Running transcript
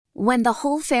When the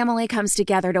whole family comes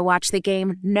together to watch the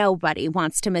game, nobody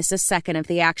wants to miss a second of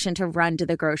the action to run to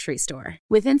the grocery store.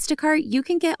 With Instacart, you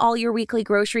can get all your weekly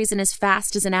groceries in as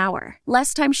fast as an hour.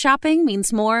 Less time shopping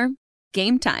means more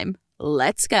game time.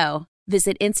 Let's go.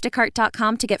 Visit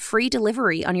instacart.com to get free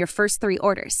delivery on your first 3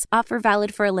 orders. Offer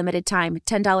valid for a limited time.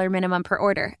 $10 minimum per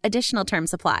order. Additional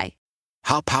terms apply.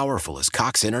 How powerful is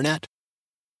Cox Internet?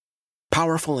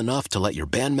 Powerful enough to let your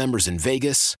band members in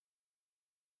Vegas,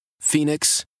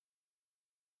 Phoenix,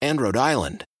 and Rhode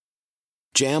Island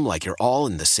jam like you're all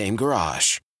in the same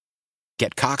garage.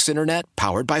 Get Cox Internet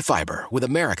powered by fiber with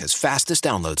America's fastest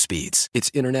download speeds.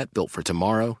 It's internet built for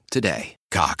tomorrow, today.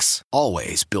 Cox,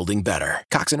 always building better.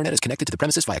 Cox Internet is connected to the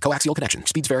premises via coaxial connection.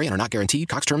 Speeds vary and are not guaranteed.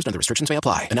 Cox terms and other restrictions may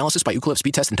apply. Analysis by Ookla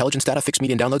Speed Test Intelligence Data. Fixed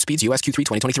median download speeds. US Q3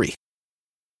 2023.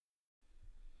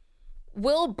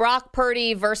 Will Brock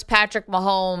Purdy versus Patrick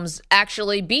Mahomes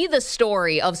actually be the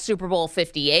story of Super Bowl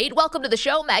 58? Welcome to the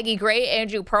show, Maggie Gray,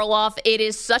 Andrew Perloff. It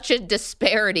is such a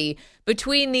disparity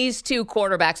between these two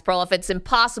quarterbacks, Perloff. It's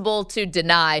impossible to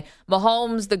deny.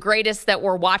 Mahomes, the greatest that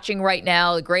we're watching right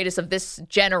now, the greatest of this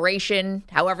generation,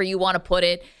 however you want to put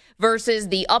it, versus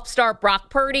the upstart Brock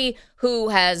Purdy, who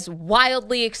has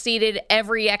wildly exceeded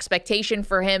every expectation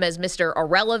for him as Mr.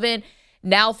 Irrelevant.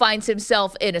 Now finds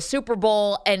himself in a Super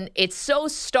Bowl, and it's so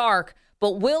stark,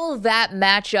 but will that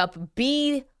matchup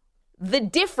be the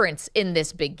difference in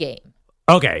this big game?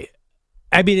 Okay.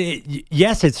 I mean,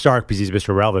 yes, it's stark because he's Mr.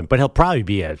 Irrelevant, but he'll probably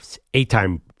be an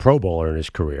 8-time Pro Bowler in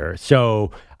his career. So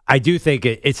I do think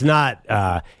it's not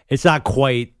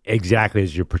quite exactly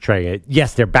as you're portraying it.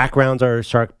 Yes, their backgrounds are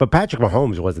stark, but Patrick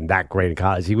Mahomes wasn't that great in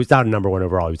college. He was not a number 1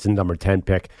 overall. He was the number 10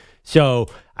 pick. So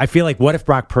I feel like what if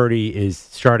Brock Purdy is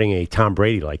starting a Tom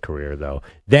Brady-like career, though?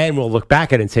 Then we'll look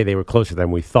back at it and say they were closer than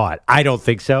we thought. I don't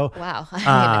think so.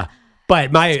 Wow.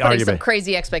 But my argument... some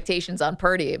crazy expectations on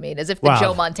Purdy. I mean, as if the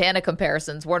Joe Montana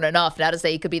comparisons weren't enough now to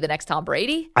say he could be the next Tom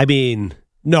Brady. I mean...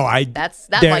 No, that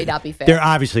might not be fair. There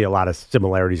are obviously a lot of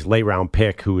similarities. Late round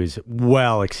pick who is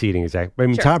well exceeding his. I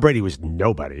mean, sure. Tom Brady was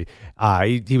nobody.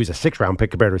 He was a 6th round pick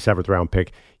compared to a 7th round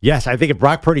pick. Yes, I think if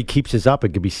Brock Purdy keeps this up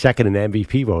and could be second in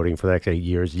MVP voting for the next 8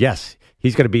 years, yes,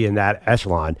 he's going to be in that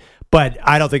echelon. But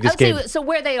I don't think this game. So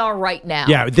where they are right now.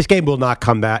 Yeah, this game will not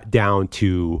come back down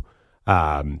to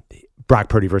Brock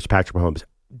Purdy versus Patrick Mahomes.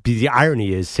 The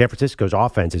irony is San Francisco's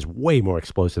offense is way more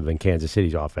explosive than Kansas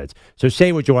City's offense. So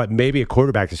say what you want, maybe a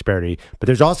quarterback disparity, but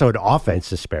there's also an offense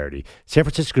disparity. San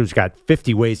Francisco's got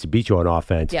 50 ways to beat you on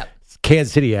offense. Yep.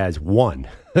 Kansas City has 1,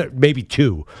 maybe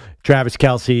 2. Travis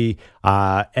Kelce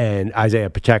and Isaiah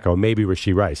Pacheco, maybe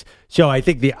Rashee Rice. So I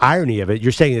think the irony of it,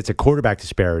 you're saying it's a quarterback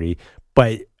disparity,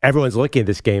 but everyone's looking at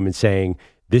this game and saying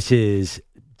this is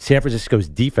San Francisco's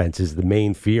defense is the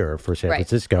main fear for San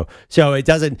Francisco. So it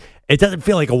doesn't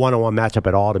feel like a one-on-one matchup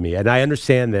at all to me. And I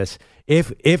understand this.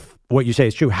 If what you say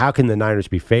is true, how can the Niners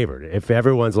be favored? If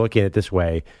everyone's looking at it this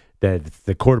way, that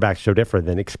the quarterback's so different,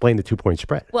 then explain the 2-point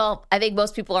spread. Well, I think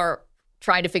most people are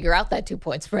trying to figure out that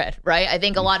 2-point spread, right? I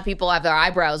think a lot of people have their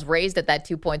eyebrows raised at that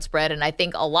 2-point spread. And I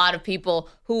think a lot of people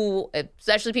who,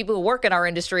 especially people who work in our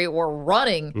industry, were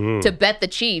running to bet the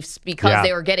Chiefs because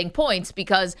they were getting points.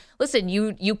 Because, listen,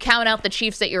 you count out the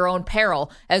Chiefs at your own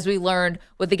peril, as we learned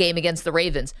with the game against the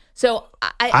Ravens. So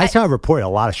I saw a report, a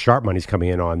lot of sharp money's coming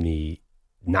in on the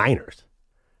Niners.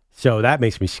 So that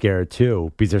makes me scared,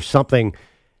 too, because there's something...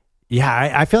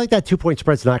 Yeah, I feel like that 2-point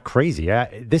spread's not crazy.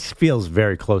 This feels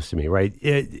very close to me, right?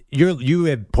 You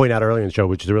had pointed out earlier in the show,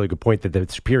 which is a really good point, that the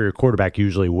superior quarterback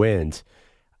usually wins.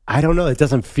 I don't know. It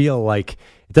doesn't feel like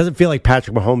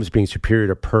Patrick Mahomes being superior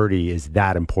to Purdy is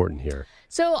that important here.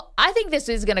 So I think this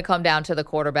is going to come down to the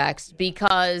quarterbacks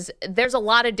because there's a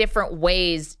lot of different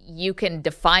ways you can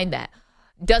define that.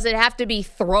 Does it have to be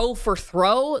throw for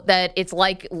throw, that it's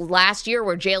like last year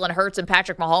where Jalen Hurts and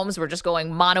Patrick Mahomes were just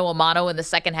going mano-a-mano in the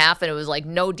second half, and it was like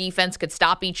no defense could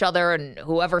stop each other, and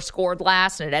whoever scored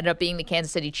last, and it ended up being the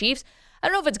Kansas City Chiefs? I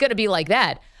don't know if it's going to be like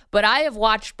that, but I have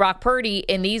watched Brock Purdy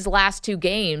in these last 2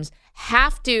 games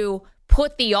have to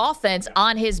put the offense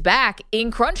on his back in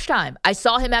crunch time. I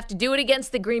saw him have to do it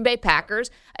against the Green Bay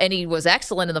Packers, and he was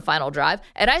excellent in the final drive,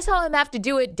 and I saw him have to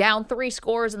do it down 3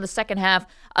 scores in the second half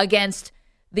against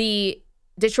the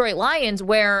Detroit Lions,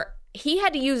 where he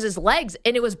had to use his legs,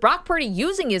 and it was Brock Purdy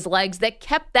using his legs that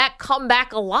kept that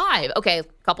comeback alive. Okay, a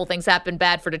couple things happened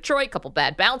bad for Detroit, couple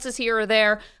bad bounces here or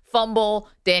there, fumble,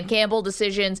 Dan Campbell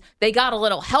decisions. They got a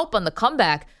little help on the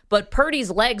comeback, but Purdy's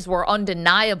legs were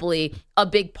undeniably a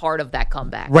big part of that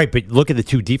comeback. Right, but look at the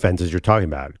 2 defenses you're talking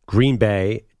about. Green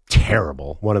Bay,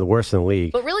 terrible, one of the worst in the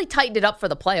league. But really tightened it up for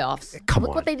the playoffs. Come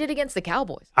Look on. what they did against the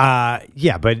Cowboys.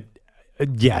 Yeah, but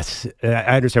Yes, I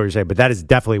understand what you're saying, but that is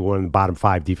definitely one of the bottom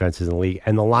 5 defenses in the league.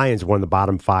 And the Lions, one of the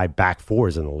bottom 5 back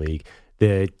fours in the league.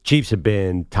 The Chiefs have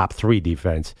been top 3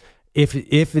 defense.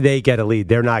 If they get a lead,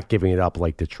 they're not giving it up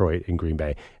like Detroit and Green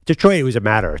Bay. Detroit, it was a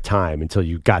matter of time until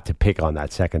you got to pick on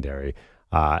that secondary.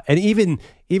 And even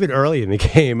early in the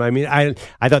game, I mean, I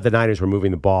thought the Niners were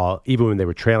moving the ball even when they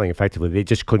were trailing effectively. They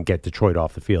just couldn't get Detroit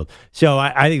off the field. So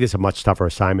I think this is a much tougher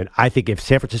assignment. I think if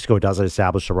San Francisco doesn't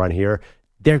establish a run here,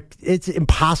 it's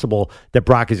impossible that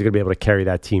Brock is going to be able to carry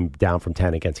that team down from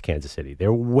 10 against Kansas City.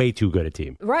 They're way too good a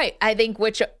team. Right. I think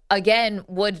which, again,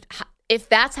 would, if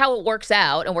that's how it works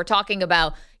out, and we're talking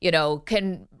about,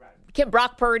 can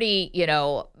Brock Purdy,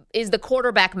 is the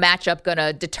quarterback matchup going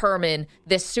to determine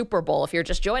this Super Bowl if you're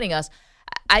just joining us?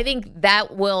 I think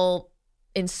that will,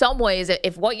 in some ways,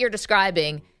 if what you're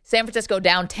describing, San Francisco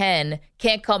down 10,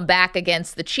 can't come back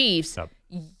against the Chiefs,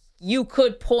 you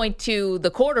could point to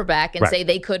the quarterback and say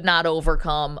they could not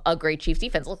overcome a great Chiefs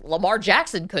defense. Look, Lamar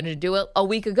Jackson couldn't do it a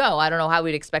week ago. I don't know how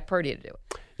we'd expect Purdy to do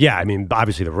it. Yeah, I mean,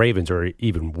 obviously the Ravens are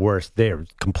even worse. They're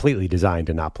completely designed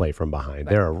to not play from behind.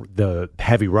 Right. They're the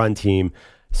heavy run team.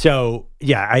 So,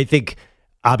 yeah, I think,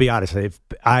 I'll be honest,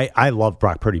 I love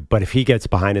Brock Purdy, but if he gets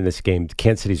behind in this game,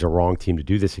 Kansas City's a wrong team to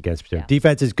do this against. Their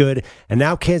defense is good, and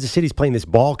now Kansas City's playing this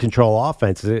ball control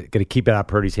offense. Is going to keep it out of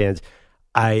Purdy's hands.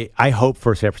 I hope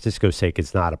for San Francisco's sake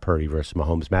it's not a Purdy versus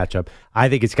Mahomes matchup. I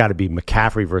think it's got to be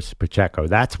McCaffrey versus Pacheco.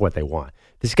 That's what they want.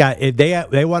 This guy, if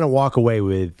they want to walk away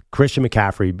with Christian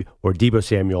McCaffrey or Deebo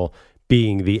Samuel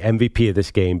being the MVP of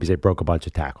this game because they broke a bunch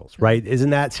of tackles, right?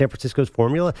 Isn't that San Francisco's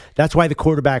formula? That's why the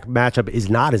quarterback matchup is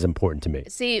not as important to me.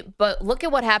 See, but look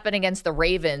at what happened against the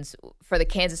Ravens for the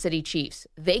Kansas City Chiefs.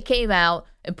 They came out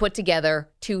and put together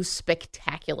 2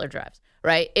 spectacular drives,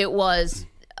 right? It was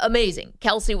amazing.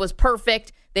 Kelsey was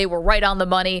perfect. They were right on the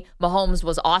money. Mahomes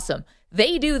was awesome.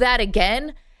 They do that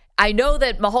again. I know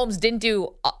that Mahomes didn't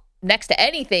do next to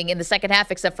anything in the second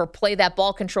half except for play that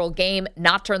ball control game,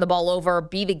 not turn the ball over,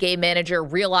 be the game manager,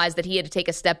 realize that he had to take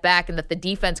a step back and that the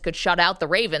defense could shut out the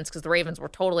Ravens because the Ravens were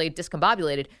totally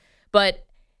discombobulated. But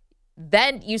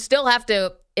then you still have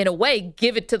to, in a way,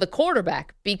 give it to the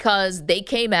quarterback because they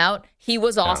came out, he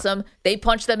was awesome, they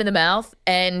punched them in the mouth,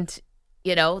 and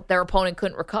their opponent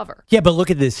couldn't recover. Yeah, but look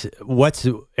at this. If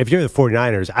you're the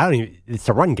 49ers, it's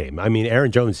a run game. I mean,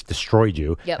 Aaron Jones destroyed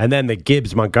you. Yep. And then the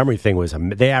Gibbs-Montgomery thing was,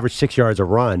 they averaged 6 yards a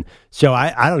run. So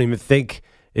I don't even think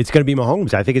it's going to be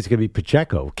Mahomes. I think it's going to be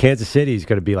Pacheco. Kansas City is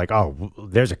going to be like, oh,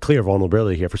 there's a clear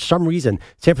vulnerability here. For some reason,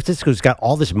 San Francisco's got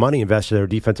all this money invested in their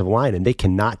defensive line, and they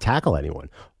cannot tackle anyone.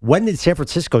 When did San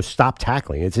Francisco stop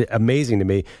tackling? It's amazing to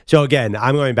me. So, again,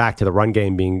 I'm going back to the run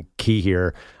game being key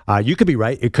here. You could be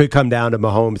right. It could come down to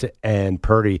Mahomes and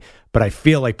Purdy, but I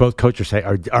feel like both coaches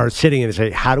are sitting and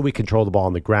say, how do we control the ball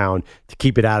on the ground to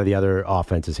keep it out of the other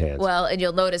offense's hands? Well, and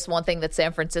you'll notice one thing that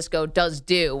San Francisco does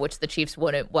do, which the Chiefs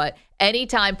wouldn't,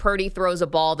 anytime Purdy throws a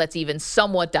ball that's even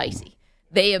somewhat dicey,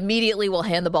 they immediately will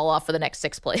hand the ball off for the next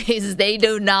 6 plays. They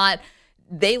do not.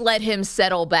 They let him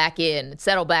settle back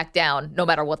down, no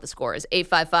matter what the score is.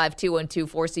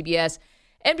 855-212-4CBS.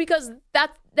 And because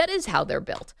that is how they're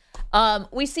built.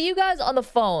 We see you guys on the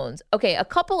phones. Okay, a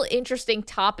couple interesting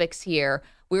topics here.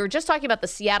 We were just talking about the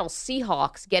Seattle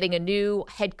Seahawks getting a new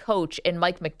head coach in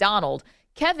Mike Macdonald.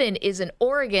 Kevin is in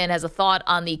Oregon, has a thought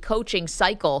on the coaching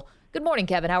cycle. Good morning,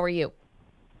 Kevin. How are you?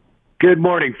 Good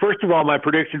morning. First of all, my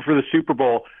prediction for the Super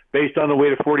Bowl, based on the way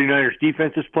the 49ers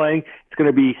defense is playing, it's going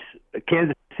to be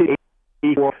Kansas City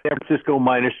 84, San Francisco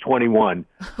minus 21.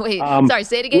 Wait, sorry,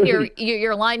 say it again.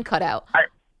 Your line cut out.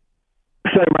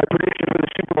 Sorry, my prediction for the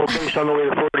Super Bowl, based on the way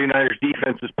the 49ers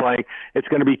defense is playing, it's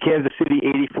going to be Kansas City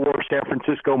 84, San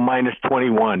Francisco minus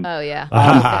 21. Oh, yeah.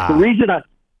 The reason I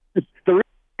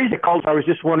called, I was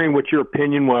just wondering what your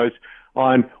opinion was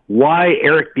on why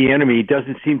Eric Bieniemy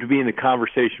doesn't seem to be in the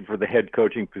conversation for the head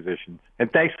coaching positions.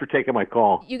 And thanks for taking my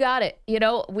call. You got it.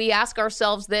 We ask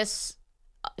ourselves this,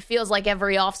 feels like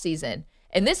every offseason.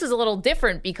 And this is a little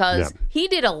different because he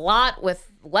did a lot with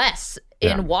less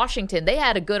in Washington. They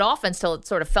had a good offense till it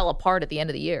sort of fell apart at the end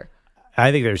of the year.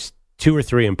 I think there's 2 or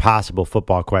 3 impossible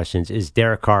football questions. Is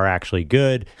Derek Carr actually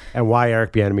good? And why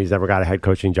Eric Bieniemy's never got a head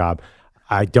coaching job?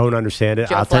 I don't understand it.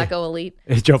 Joe Flacco elite.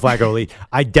 Joe Flacco elite.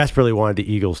 I desperately wanted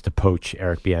the Eagles to poach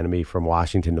Eric Bieniemy from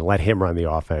Washington and let him run the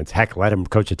offense. Heck, let him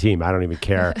coach a team. I don't even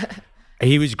care.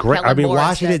 He was great. I mean,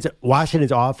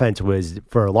 Washington's offense was,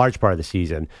 for a large part of the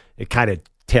season, it kind of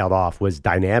tailed off, was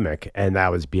dynamic, and that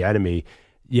was Bieniemy.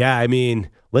 Yeah, I mean,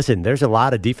 listen, there's a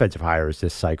lot of defensive hires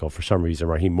this cycle for some reason.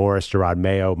 Raheem Morris, Gerard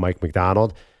Mayo, Mike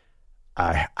Macdonald.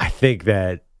 I think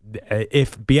that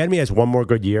if Bieniemy has one more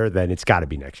good year, then it's got to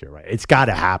be next year, right? It's got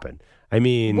to happen. I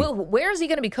mean, well, where is he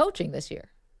going to be coaching this year?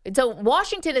 So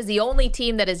Washington is the only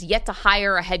team that has yet to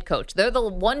hire a head coach. They're the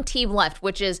one team left,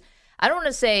 which is, I don't want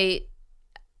to say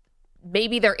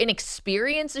maybe their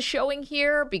inexperience is showing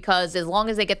here, because as long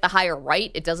as they get the hire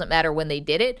right, it doesn't matter when they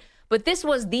did it. But this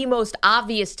was the most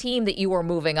obvious team that you were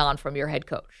moving on from your head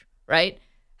coach, right?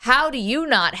 How do you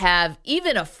not have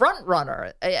even a front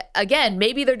runner? Again,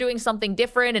 maybe they're doing something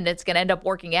different and it's going to end up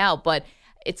working out, but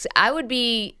I would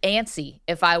be antsy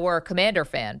if I were a Commander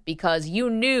fan, because you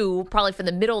knew probably from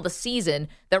the middle of the season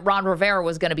that Ron Rivera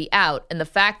was going to be out. And the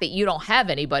fact that you don't have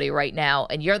anybody right now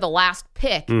and you're the last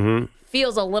pick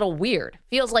feels a little weird.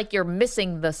 Feels like you're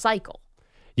missing the cycle.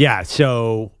 Yeah,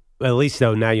 so at least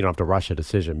though now you don't have to rush a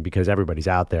decision because everybody's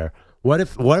out there. What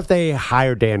if they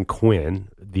hire Dan Quinn,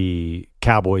 the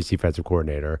Cowboys defensive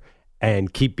coordinator,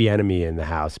 and keep Bieniemy in the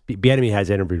house? Bieniemy has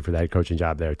interviewed for the head coaching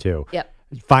job there too. Yep.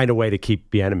 Find a way to keep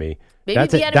Bieniemy. Maybe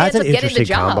that's Bieniemy that's ends an up getting interesting the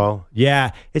job. combo.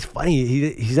 Yeah, it's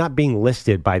funny. He's not being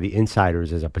listed by the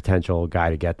insiders as a potential guy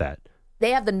to get that.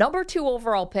 They have the number 2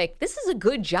 overall pick. This is a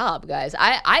good job, guys.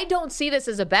 I don't see this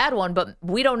as a bad one, but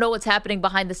we don't know what's happening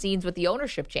behind the scenes with the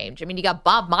ownership change. I mean, you got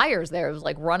Bob Myers there, who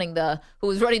was running the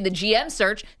GM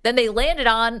search. Then they landed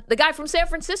on the guy from San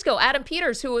Francisco, Adam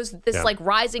Peters, who was this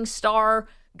rising star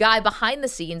guy behind the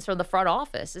scenes from the front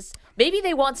office. Maybe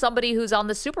they want somebody who's on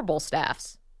the Super Bowl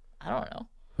staffs. I don't know.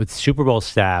 With Super Bowl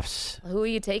staffs, who are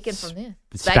you taking from there?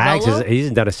 Spags he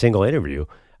hasn't done a single interview.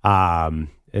 And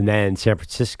then San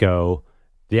Francisco,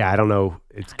 I don't know.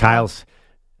 It's Kyle's.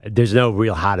 There's no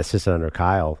real hot assistant under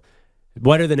Kyle.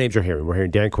 What are the names you're hearing? We're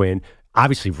hearing Dan Quinn.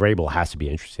 Obviously, Vrabel has to be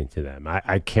interesting to them.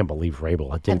 I can't believe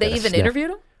Vrabel. Have they even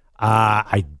interviewed him?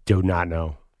 I do not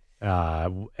know.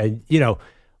 And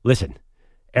listen,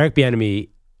 Eric Bieniemy,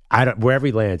 wherever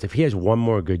he lands, if he has one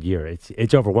more good year,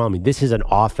 it's overwhelming. This is an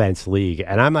offense league,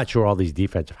 and I'm not sure all these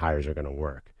defensive hires are going to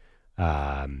work.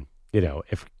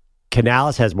 If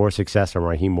Canales has more success than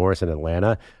Raheem Morris in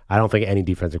Atlanta, I don't think any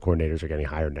defensive coordinators are getting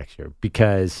hired next year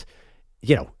because,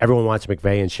 everyone wants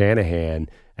McVay and Shanahan,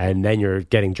 and then you're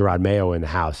getting Gerard Mayo in the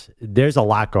house. There's a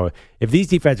lot going. If these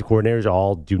defensive coordinators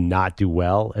all do not do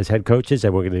well as head coaches,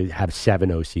 then we're going to have 7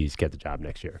 OCs get the job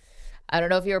next year. I don't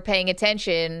know if you were paying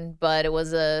attention, but it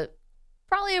was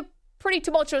probably a pretty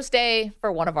tumultuous day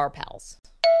for one of our pals.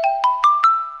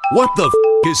 What the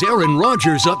is Aaron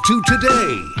Rodgers up to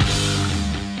today?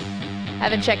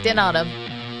 Haven't checked in on him.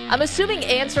 I'm assuming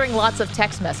answering lots of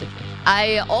text messages.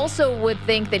 I also would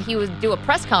think that he would do a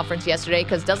press conference yesterday,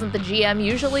 because doesn't the GM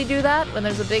usually do that when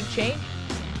there's a big change?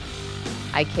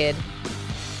 I kid.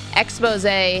 Expose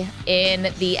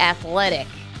in The Athletic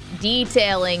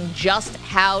detailing just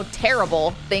how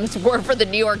terrible things were for the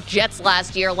New York Jets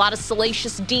last year. A lot of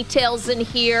salacious details in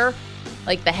here,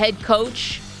 like the head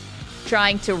coach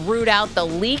trying to root out the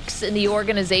leaks in the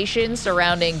organization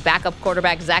surrounding backup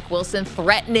quarterback Zach Wilson,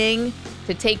 threatening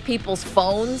to take people's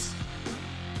phones.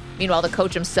 Meanwhile, the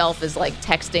coach himself is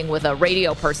texting with a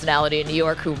radio personality in New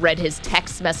York who read his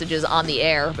text messages on the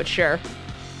air, but sure.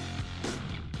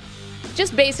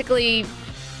 Just basically,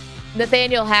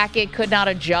 Nathaniel Hackett could not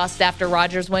adjust after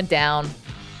Rodgers went down.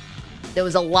 There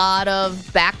was a lot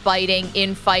of backbiting,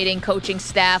 infighting, coaching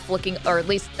staff looking, or at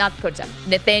least not coach staff,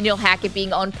 Nathaniel Hackett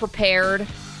being unprepared.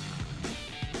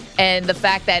 And the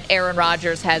fact that Aaron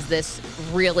Rodgers has this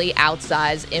really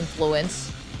outsized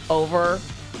influence over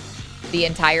the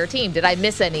entire team. Did I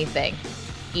miss anything,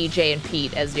 EJ and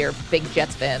Pete, as your big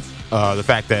Jets fans? The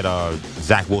fact that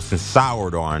Zach Wilson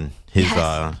soured on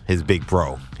his big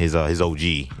pro, his OG,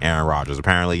 Aaron Rodgers.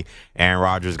 Apparently, Aaron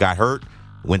Rodgers got hurt,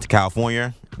 went to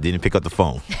California, didn't pick up the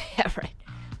phone. Yeah, right.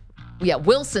 Yeah,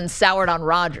 Wilson soured on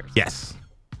Rodgers. Yes.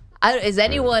 Is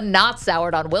anyone not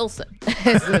soured on Wilson?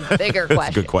 Is the bigger question. That's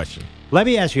a good question. Let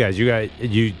me ask you guys,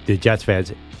 the Jets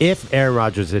fans, if Aaron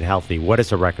Rodgers is healthy, what is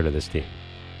the record of this team?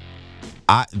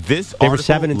 They were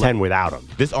 7-10 without him.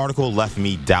 This article left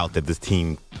me doubt that this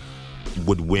team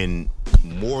would win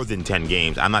more than 10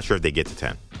 games. I'm not sure if they get to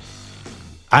 10.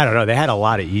 I don't know. They had a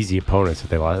lot of easy opponents that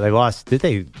they lost.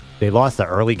 They lost the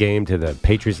early game to the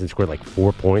Patriots and scored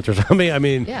 4 points or something. I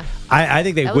mean, yeah. I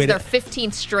think they win. That was their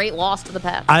 15th straight loss to the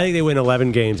Pats. I think they win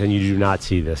 11 games, and you do not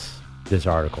see this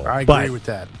article. I agree with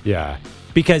that. Yeah.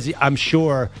 Because I'm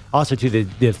sure also to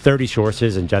the 30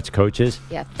 sources and Jets coaches.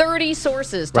 Yeah, 30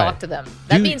 sources talked to them.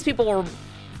 That means people were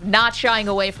not shying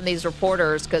away from these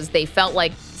reporters because they felt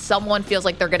like someone feels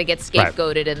like they're going to get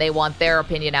scapegoated and they want their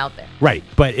opinion out there. Right.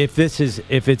 But if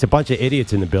it's a bunch of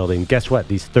idiots in the building, guess what?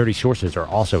 These 30 sources are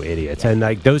also idiots. Yeah. And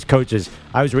those coaches,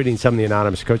 I was reading some of the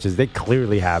anonymous coaches, they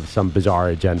clearly have some bizarre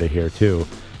agenda here too.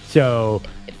 So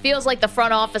feels like the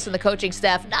front office and the coaching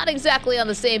staff not exactly on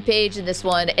the same page in this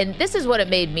one. And this is what it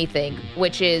made me think,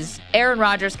 which is Aaron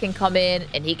Rodgers can come in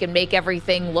and he can make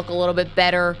everything look a little bit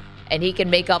better and he can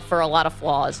make up for a lot of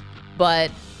flaws.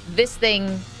 But this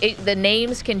thing, the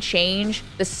names can change.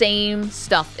 The same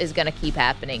stuff is going to keep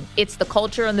happening. It's the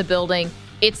culture in the building.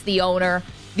 It's the owner.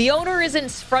 The owner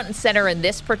isn't front and center in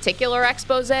this particular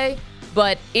expose,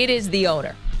 but it is the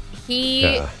owner.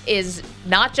 He is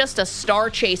not just a star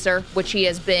chaser, which he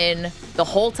has been the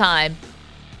whole time.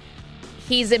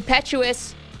 He's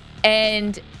impetuous,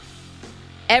 and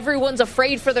everyone's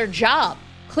afraid for their job.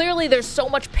 Clearly, there's so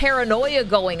much paranoia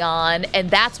going on, and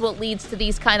that's what leads to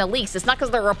these kind of leaks. It's not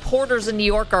because the reporters in New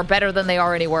York are better than they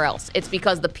are anywhere else. It's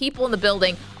because the people in the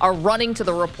building are running to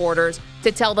the reporters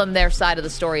to tell them their side of the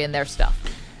story and their stuff.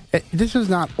 This is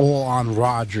not all on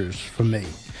Rodgers for me.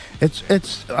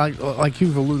 It's like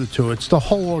you've alluded to, it's the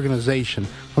whole organization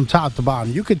from top to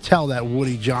bottom. You could tell that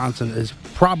Woody Johnson is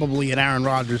probably an Aaron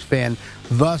Rodgers fan,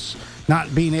 thus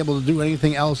not being able to do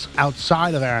anything else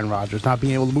outside of Aaron Rodgers, not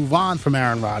being able to move on from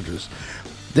Aaron Rodgers.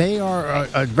 They are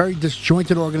a very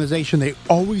disjointed organization. They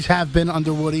always have been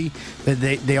under Woody.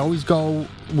 They always go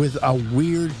with a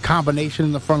weird combination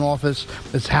in the front office.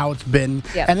 That's how it's been.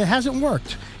 Yep. And it hasn't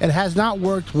worked. It has not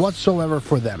worked whatsoever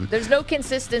for them. There's no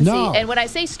consistency. No. And when I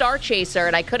say star chaser,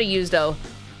 and I could have used a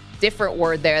different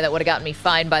word there that would have gotten me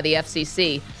fined by the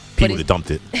FCC. People would have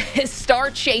dumped it. Star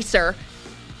chaser,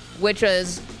 which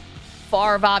was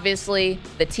Favre, obviously,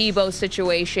 the Tebow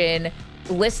situation,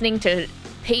 listening to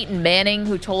Peyton Manning,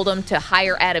 who told him to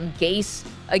hire Adam Gase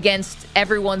against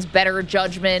everyone's better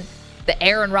judgment, the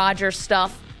Aaron Rodgers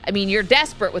stuff. I mean, you're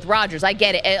desperate with Rodgers. I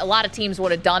get it. A lot of teams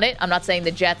would have done it. I'm not saying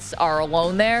the Jets are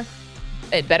alone there.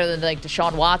 Better than like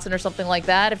Deshaun Watson or something like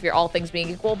that, if you're all things being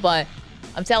equal. But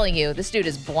I'm telling you, this dude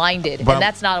is blinded, and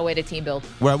that's not a way to team build.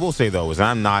 What I will say, though, is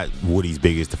I'm not Woody's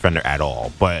biggest defender at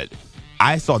all, but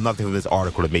I saw nothing from this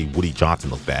article that made Woody Johnson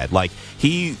look bad. Like,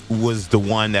 he was the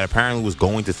one that apparently was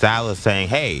going to Salah saying,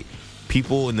 hey,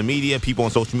 people in the media, people on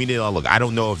social media, look, I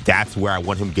don't know if that's where I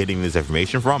want him getting this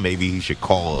information from. Maybe he should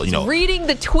call, reading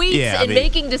the tweets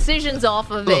making decisions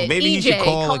off of it. Maybe he should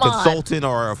call a consultant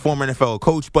or a former NFL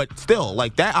coach. But still,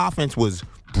 like, that offense was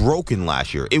broken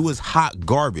last year. It was hot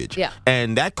garbage. Yeah.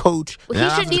 And that coach... Well,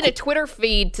 he should need a Twitter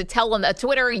feed to tell him, a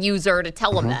Twitter user to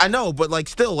tell him that. I know, but like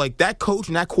still, like that coach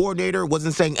and that coordinator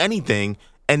wasn't saying anything,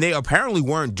 and they apparently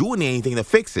weren't doing anything to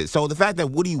fix it. So the fact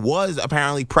that Woody was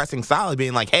apparently pressing Saleh,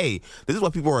 being like, hey, this is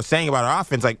what people are saying about our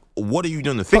offense, like, what are you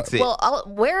doing to fix it? Well,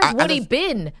 where's Woody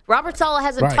been? Robert Saleh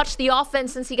hasn't touched the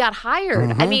offense since he got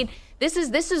hired. I mean, This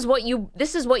is what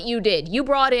you did. You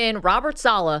brought in Robert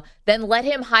Saleh, then let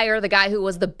him hire the guy who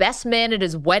was the best man at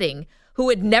his wedding, who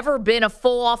had never been a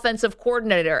full offensive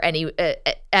coordinator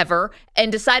ever,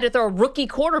 and decided to throw a rookie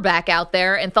quarterback out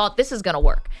there and thought this is going to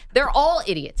work. They're all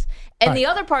idiots. And the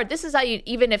other part, this is how you,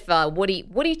 even if Woody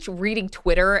reading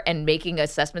Twitter and making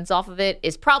assessments off of it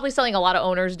is probably something a lot of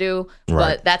owners do,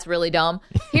 but that's really dumb.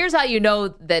 Here's how you know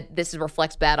that this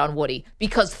reflects bad on Woody,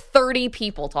 because 30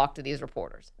 people talk to these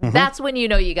reporters. That's when you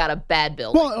know you got a bad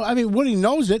building. Well, I mean, Woody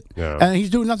knows it, and he's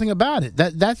doing nothing about it.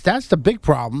 That's the big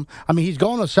problem. I mean, he's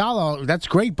going to Saleh. That's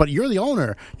great, but you're the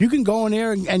owner. You can go in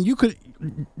there and you could.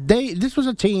 This was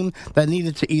a team that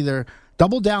needed to either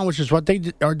double down, which is what they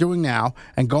are doing now,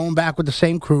 and going back with the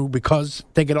same crew because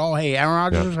they could hey, Aaron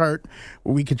Rodgers is hurt.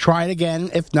 We could try it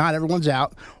again. If not, everyone's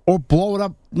out. Or blow it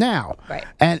up now. Right.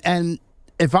 And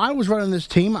if I was running this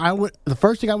team, the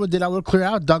first thing I would have cleared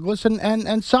out Douglas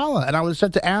and Saleh, and I would have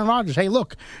said to Aaron Rodgers, "Hey,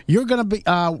 look, you're gonna be.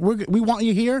 We want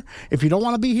you here. If you don't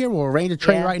want to be here, we'll arrange a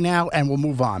trade right now, and we'll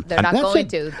move on." They're not going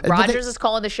to. Rodgers is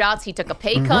calling the shots. He took a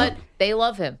pay cut. They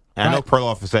love him. And I know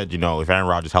Perloff said, if Aaron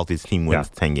Rodgers is healthy, his team wins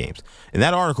 10 games. In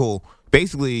that article,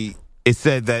 basically, it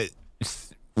said that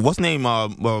what's the name?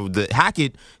 The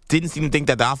Hackett didn't seem to think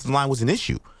that the offensive line was an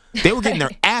issue. They were getting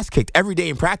their ass kicked every day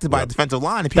in practice by a defensive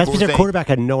line. And people that's because their quarterback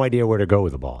had no idea where to go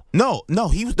with the ball. No,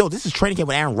 this is training camp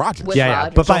with Aaron Rodgers.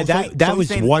 But by that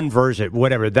was one version.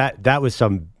 Whatever. That was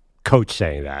some coach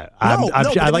saying that.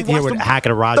 I'd like to hear what Hackett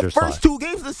and Rodgers thought. The first 2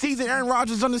 games of the season, Aaron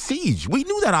Rodgers was under siege. We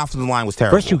knew that offensive line was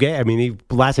terrible. First 2 games, I mean, he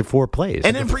lasted 4 plays.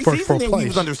 And in preseason, he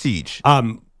was under siege.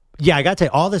 Yeah, I got to say,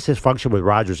 all this dysfunction with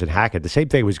Rodgers and Hackett, the same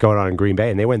thing was going on in Green Bay,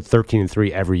 and they went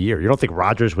 13-3 every year. You don't think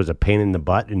Rodgers was a pain in the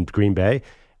butt in Green Bay?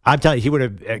 I'm telling you, he would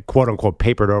have, quote unquote,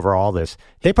 papered over all this.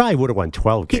 They probably would have won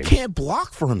 12 games. He can't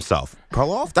block for himself,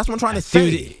 Perloff. That's what I'm trying to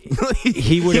say.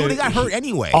 He would have got hurt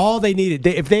anyway. All they needed,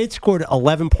 if they had scored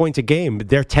 11 points a game,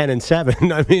 they're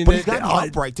 10-7. I mean, but he's not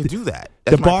upright to do that.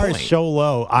 That's the bar is so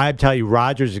low. I'm telling you,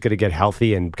 Rodgers is going to get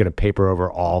healthy and going to paper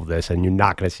over all of this, and you're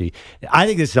not going to see. I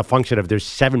think this is a function of there's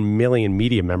 7 million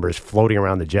media members floating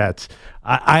around the Jets.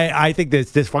 I think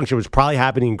this function was probably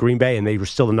happening in Green Bay, and they were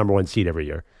still the number one seed every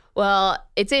year. Well,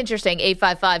 it's interesting,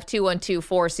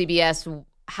 855-212-4CBS,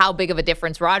 how big of a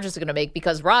difference Rodgers is going to make,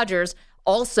 because Rodgers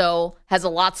also has a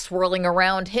lot swirling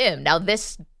around him. Now,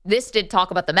 this did talk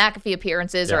about the McAfee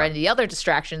appearances or any of the other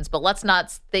distractions, but let's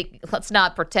not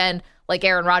pretend like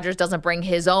Aaron Rodgers doesn't bring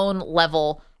his own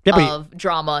level of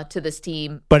drama to this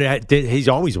team. But he's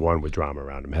always won with drama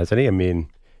around him, hasn't he? I mean,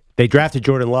 they drafted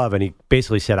Jordan Love, and he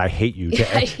basically said, I hate you, to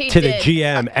the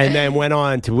GM, and then went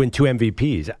on to win 2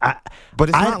 MVPs. But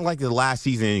it's not like the last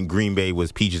season in Green Bay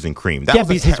was peaches and cream.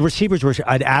 Because his receivers were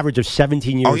an average of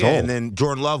 17 years old. And then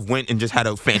Jordan Love went and just had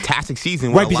a fantastic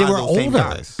season. Right, because they were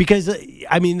older. Because,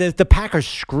 I mean, the Packers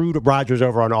screwed Rodgers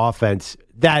over on offense.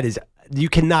 That is... You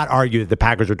cannot argue that the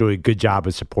Packers are doing a good job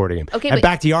of supporting him. Okay, and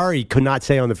Bakhtiari could not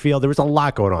stay on the field. There was a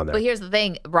lot going on there. But here's the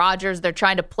thing. Rodgers, they're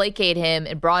trying to placate him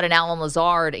and brought in Alan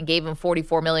Lazard and gave him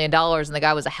 $44 million, and the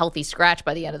guy was a healthy scratch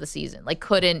by the end of the season. Like,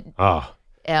 couldn't... Oh.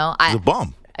 You know, he's a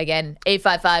bum. Again,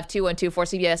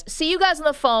 855-212-4CBS. See you guys on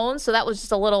the phone. So that was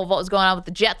just a little of what was going on with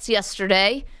the Jets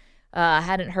yesterday.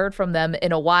 Hadn't heard from them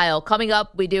in a while. Coming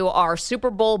up, we do our Super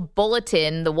Bowl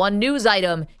Bulletin, the one news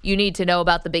item you need to know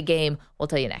about the big game. We'll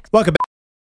tell you next. Welcome back.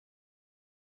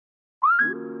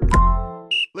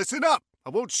 Listen up. I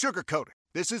won't sugarcoat it.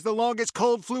 This is the longest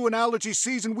cold, flu, and allergy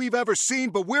season we've ever seen,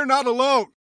 but we're not alone.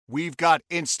 We've got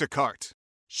Instacart.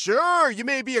 Sure, you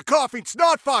may be a coughing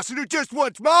snot faucet who just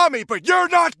wants mommy, but you're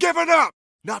not giving up.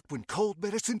 Not when cold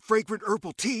medicine, fragrant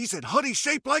herbal teas, and honey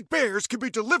shaped like bears can be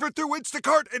delivered through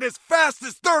Instacart in as fast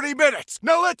as 30 minutes.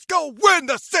 Now let's go win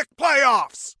the sick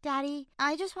playoffs. Daddy,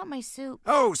 I just want my soup.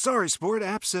 Oh, sorry, Sport.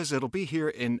 App says it'll be here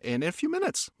in a few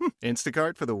minutes.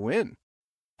 Instacart for the win.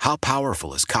 How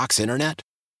powerful is Cox Internet?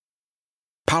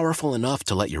 Powerful enough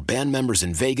to let your band members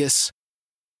in Vegas,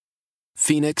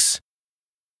 Phoenix,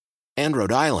 and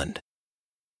Rhode Island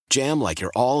jam like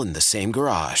you're all in the same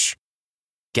garage.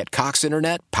 Get Cox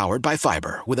Internet powered by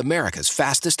fiber with America's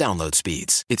fastest download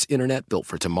speeds. It's internet built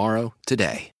for tomorrow,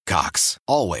 today. Cox,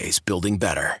 always building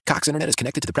better. Cox Internet is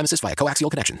connected to the premises via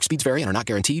coaxial connection. Speeds vary and are not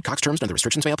guaranteed. Cox terms and other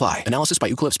restrictions may apply. Analysis by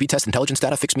Ookla of Speed Test Intelligence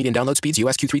Data. Fixed median download speeds.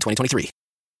 US Q3 2023.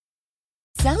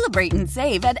 Celebrate and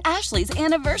save at Ashley's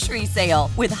Anniversary Sale.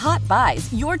 With Hot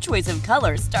Buys, your choice of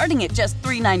colors starting at just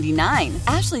 $3.99.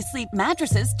 Ashley Sleep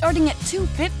mattresses starting at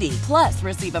 $2.50. Plus,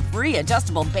 receive a free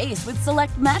adjustable base with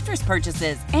select mattress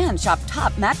purchases. And shop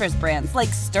top mattress brands like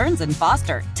Stearns &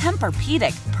 Foster,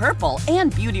 Tempur-Pedic, Purple,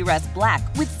 and Beautyrest Black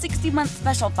with 60-month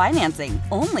special financing.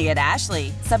 Only at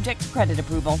Ashley. Subject to credit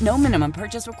approval. No minimum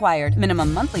purchase required.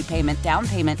 Minimum monthly payment, down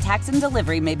payment, tax, and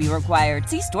delivery may be required.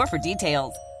 See store for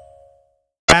details.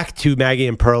 Back to Maggie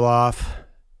and Perloff.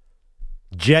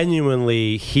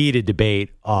 Genuinely heated debate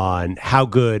on how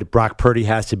good Brock Purdy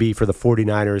has to be for the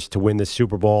 49ers to win the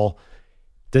Super Bowl.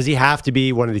 Does he have to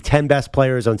be one of the 10 best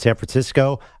players on San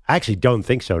Francisco? I actually don't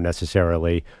think so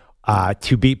necessarily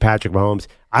to beat Patrick Mahomes.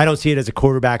 I don't see it as a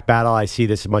quarterback battle. I see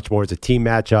this much more as a team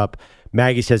matchup.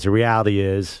 Maggie says the reality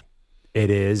is it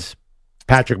is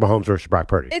Patrick Mahomes versus Brock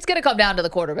Purdy. It's going to come down to the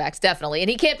quarterbacks, definitely. And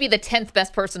he can't be the 10th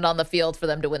best person on the field for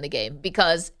them to win the game,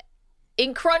 because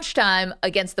in crunch time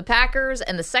against the Packers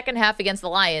and the second half against the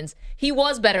Lions, he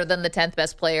was better than the 10th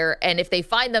best player. And if they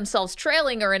find themselves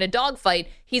trailing or in a dogfight,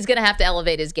 he's going to have to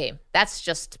elevate his game. That's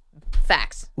just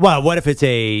facts. Well, what if it's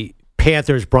a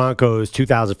Panthers-Broncos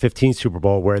 2015 Super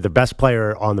Bowl where the best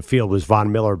player on the field was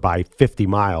Von Miller by 50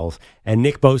 miles and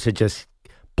Nick Bosa just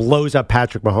blows up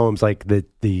Patrick Mahomes like the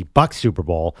Bucs Super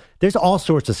Bowl? There's all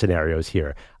sorts of scenarios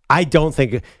here. I don't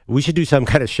think we should do some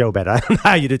kind of show bet. I don't know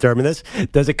how you determine this.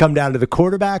 Does it come down to the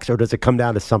quarterbacks or does it come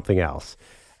down to something else?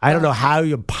 I don't know how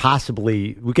you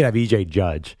possibly, we could have EJ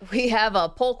Judge. We have a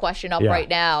poll question up right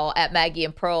now at Maggie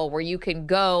and Pearl where you can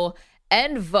go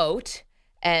and vote.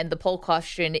 And the poll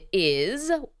question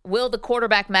is, will the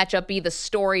quarterback matchup be the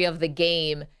story of the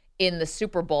game in the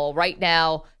Super Bowl? Right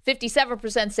now,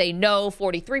 57% say no,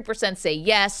 43% say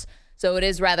yes. So it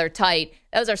is rather tight.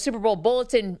 That was our Super Bowl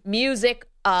Bulletin music.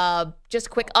 Just a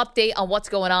quick update on what's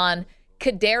going on.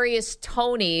 Kadarius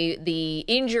Toney, the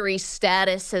injury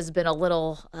status has been a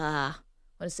little,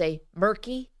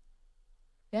 murky.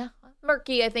 Yeah,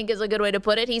 murky, I think is a good way to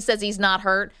put it. He says he's not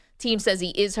hurt. Team says he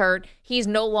is hurt. He's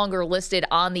no longer listed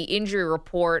on the injury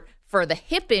report for the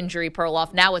hip injury,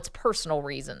 Perloff. Now it's personal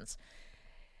reasons.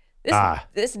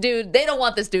 This dude, they don't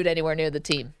want this dude anywhere near the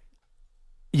team.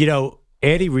 You know,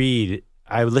 Andy Reid,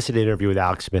 I listened to an interview with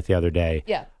Alex Smith the other day,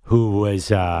 who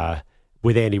was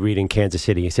with Andy Reid in Kansas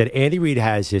City. He said Andy Reid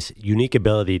has this unique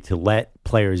ability to let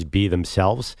players be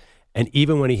themselves. And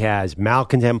even when he has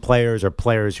malcontent players or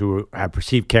players who have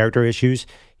perceived character issues,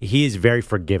 he is very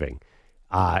forgiving.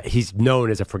 He's known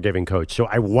as a forgiving coach. So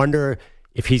I wonder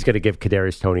if he's going to give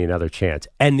Kadarius Toney another chance.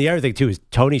 And the other thing, too, is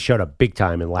Toney showed up big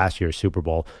time in last year's Super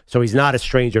Bowl. So he's not a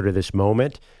stranger to this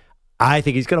moment. I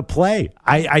think he's going to play.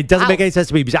 It doesn't make any sense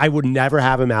to me because I would never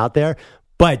have him out there.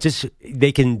 But just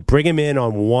they can bring him in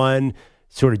on one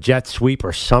sort of jet sweep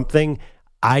or something.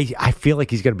 I feel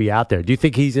like he's going to be out there. Do you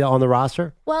think he's on the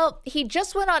roster? Well, he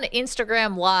just went on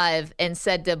Instagram Live and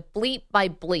said to bleep by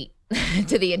bleep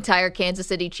to the entire Kansas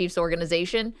City Chiefs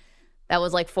organization. That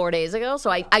was like 4 days ago, so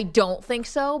I don't think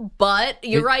so. But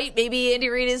you're right. Maybe Andy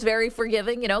Reid is very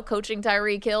forgiving, coaching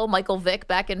Tyreek Hill, Michael Vick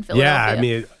back in Philadelphia. Yeah, I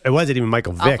mean, it wasn't even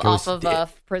Michael Vick. Off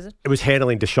of prison. It was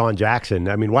handling Deshaun Jackson.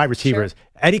 I mean, wide receivers.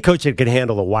 Sure. Any coach that can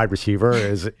handle a wide receiver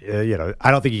is, I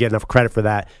don't think you get enough credit for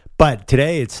that. But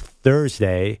today it's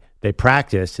Thursday. They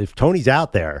practice. If Tony's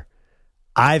out there,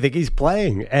 I think he's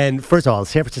playing. And first of all,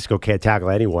 San Francisco can't tackle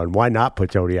anyone. Why not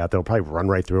put Tony out there? He'll probably run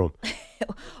right through him.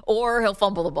 Or he'll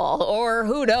fumble the ball, or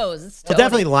who knows. He'll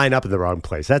definitely line up in the wrong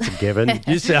place. That's a given.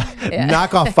 Just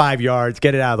knock off 5 yards,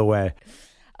 get it out of the way.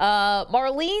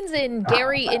 Marlene's in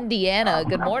Gary, Indiana.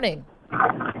 Good morning.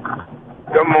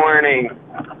 Good morning.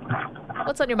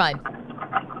 What's on your mind?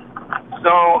 So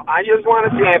I just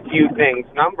want to say a few things.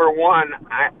 Number one,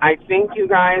 I think you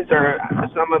guys are,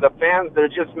 some of the fans, they're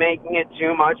just making it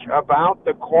too much about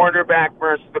the quarterback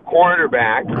versus the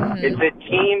quarterback. Mm-hmm. It's a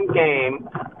team game.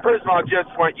 First of all,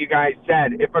 just what you guys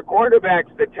said. If a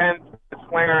quarterback's the 10th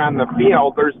player on the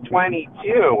field, there's 22.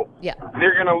 Yeah.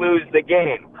 They're going to lose the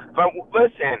game. But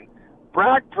listen,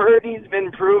 Brock Purdy's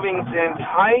been proving since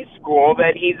high school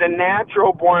that he's a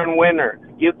natural-born winner.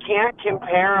 You can't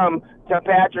compare him to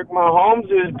Patrick Mahomes,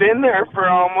 who's been there for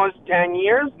almost 10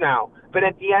 years now. But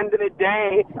at the end of the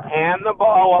day, hand the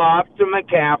ball off to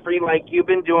McCaffrey like you've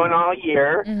been doing all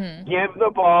year. Mm-hmm. Give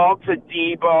the ball to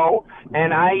Debo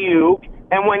and Ayuk.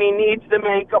 And when he needs to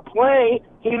make a play,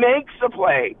 he makes a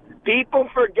play. People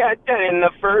forget that in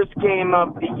the first game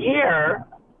of the year,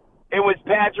 it was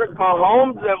Patrick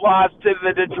Mahomes that lost to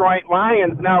the Detroit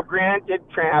Lions. Now, granted,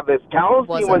 Travis Kelce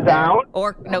was out.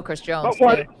 Or no, Chris Jones.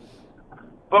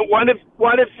 But what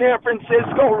if San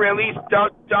Francisco really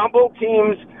double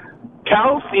teams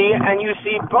Kelce and you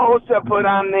see Bosa put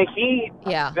on the heat?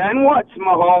 Yeah. Then what's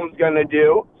Mahomes going to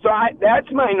do? So that's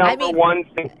my number one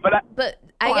thing. But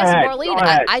I guess,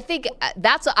 Marlene, I think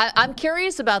I'm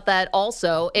curious about that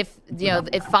also. If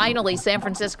finally San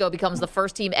Francisco becomes the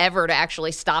first team ever to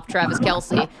actually stop Travis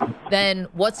Kelce, then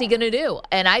what's he going to do?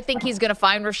 And I think he's going to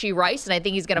find Rashee Rice, and I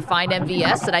think he's going to find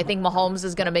MVS, and I think Mahomes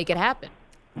is going to make it happen.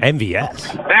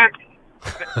 MVS?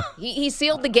 He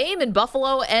sealed the game in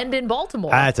Buffalo and in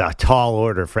Baltimore. That's a tall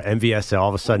order for MVS to all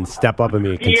of a sudden step up and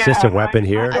be a consistent weapon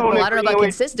here. I don't know about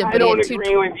consistent, but I don't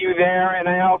agree with you there, and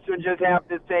I also just have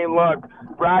to say, look,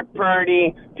 Brock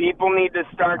Purdy, people need to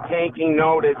start taking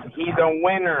notice. He's a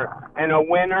winner, and a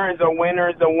winner is a winner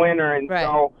is a winner, and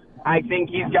so I think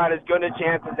he's got as good a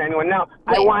chance as anyone. Now,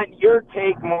 I want your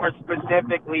take more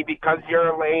specifically because you're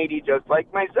a lady just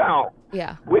like myself.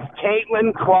 Yeah. With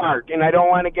Caitlin Clark, and I don't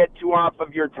want to get too off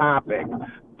of your topic,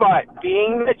 but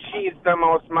being that she's the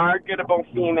most marketable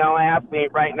female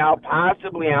athlete right now,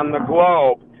 possibly on the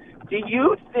globe, do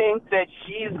you think that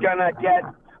she's going to get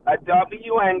a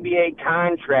WNBA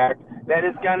contract that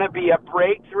is going to be a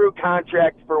breakthrough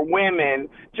contract for women,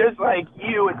 just like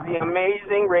you, as the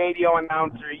amazing radio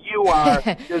announcer you are,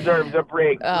 deserves a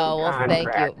breakthrough contract.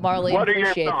 Thank you. Marlene,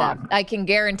 appreciate that. I can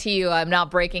guarantee you I'm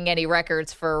not breaking any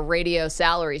records for radio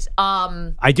salaries.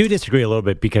 I do disagree a little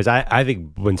bit because I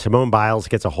think when Simone Biles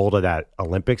gets a hold of that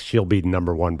Olympics, she'll be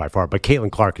number one by far. But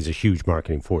Caitlin Clark is a huge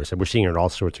marketing force, and we're seeing her in all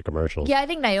sorts of commercials. Yeah, I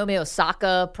think Naomi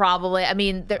Osaka probably. I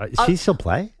mean, does she still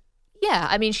play? Yeah,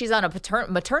 I mean, she's on a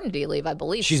maternity leave, I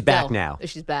believe. She's back now.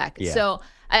 She's back. Yeah. So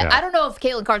I don't know if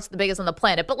Caitlin Clark's the biggest on the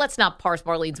planet, but let's not parse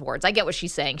Marlene's words. I get what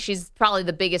she's saying. She's probably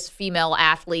the biggest female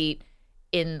athlete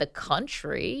in the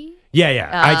country. Yeah.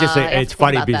 I just say it's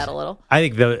funny because that a little. I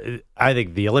think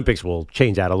the Olympics will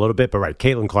change that a little bit, but right,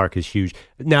 Caitlin Clark is huge.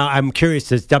 Now I'm curious,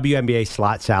 does WNBA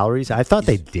slot salaries? I thought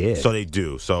they did. So they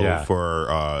do. So for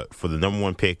the number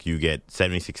one pick, you get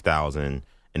 $76,000,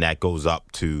 and that goes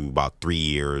up to about 3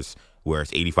 years, where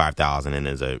it's $85,000, and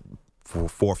there's a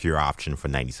fourth-year option for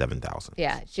 $97,000.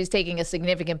 Yeah, she's taking a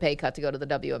significant pay cut to go to the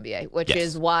WNBA, which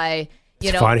is why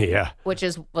It's funny, yeah. Which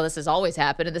is, well, this has always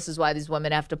happened, and this is why these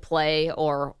women have to play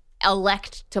or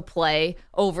elect to play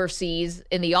overseas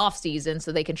in the off season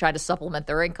so they can try to supplement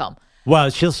their income.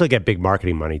 Well, she'll still get big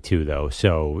marketing money too, though.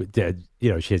 So, she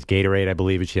has Gatorade, I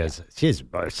believe, and she has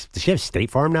does she have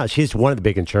State Farm now? She has one of the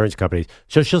big insurance companies,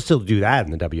 so she'll still do that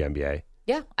in the WNBA.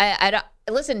 Yeah, I don't,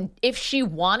 listen. If she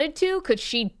wanted to, could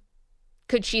she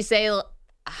say?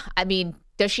 I mean,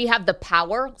 does she have the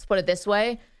power? Let's put it this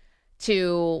way.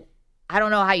 I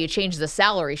don't know how you change the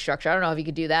salary structure. I don't know if you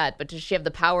could do that, but does she have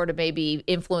the power to maybe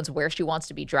influence where she wants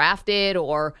to be drafted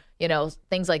or,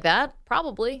 things like that?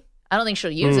 Probably. I don't think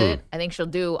she'll use it. I think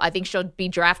she'll be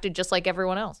drafted just like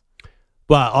everyone else.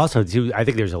 Well, also, too, I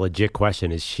think there's a legit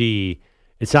question.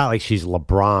 It's not like she's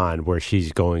LeBron where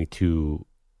she's going to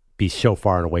be so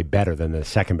far and away better than the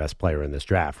second best player in this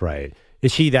draft, right?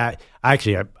 Is she that?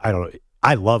 Actually, I don't know.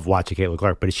 I love watching Caitlin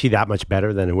Clark, but is she that much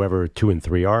better than whoever 2 and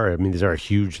 3 are? I mean, is there a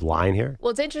huge line here?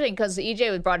 Well, it's interesting because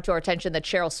EJ brought it to our attention that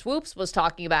Cheryl Swoops was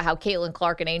talking about how Caitlin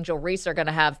Clark and Angel Reese are going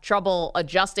to have trouble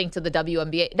adjusting to the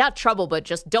WNBA. Not trouble, but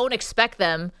just don't expect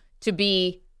them to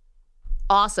be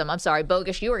awesome. I'm sorry,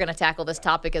 Bogus, you were going to tackle this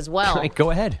topic as well.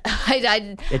 Go ahead.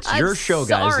 It's your show,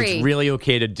 guys. Sorry. It's really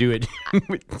okay to do it.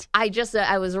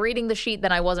 I was reading the sheet,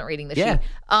 then I wasn't reading the sheet.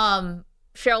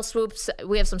 Cheryl Swoops,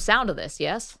 we have some sound of this,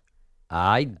 yes?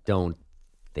 I don't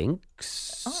think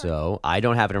so. I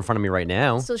don't have it in front of me right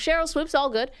now. So Cheryl Swoops, all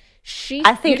good.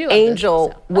 I think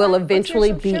Angel will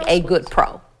eventually be a good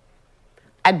pro.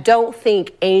 I don't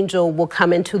think Angel will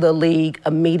come into the league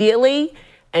immediately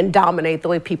and dominate the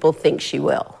way people think she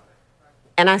will.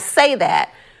 And I say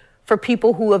that for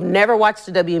people who have never watched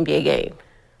a WNBA game.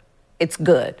 It's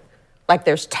good. Like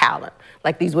there's talent.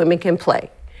 Like these women can play.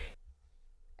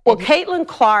 Will Caitlin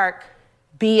Clark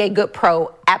be a good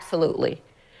pro? Absolutely.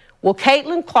 Will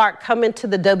Caitlin Clark come into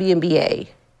the WNBA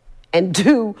and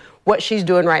do what she's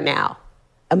doing right now?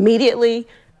 Immediately?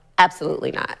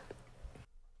 Absolutely not.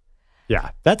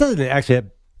 Yeah,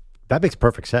 that makes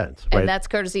perfect sense. Right? And that's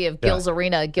courtesy of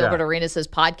Gilbert Arenas'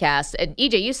 podcast. And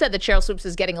EJ, you said that Cheryl Swoops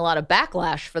is getting a lot of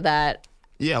backlash for that.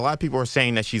 Yeah, a lot of people are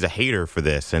saying that she's a hater for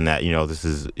this and that, this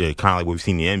is kind of like what we've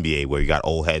seen in the NBA where you got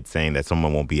old heads saying that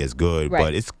someone won't be as good.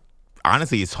 Right. But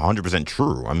honestly, it's 100%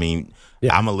 true. I mean,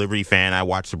 I'm a Liberty fan. I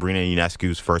watched Sabrina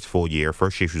Ionescu's first full year.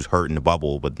 First year she was hurt in the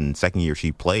bubble, but then the second year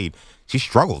she played, she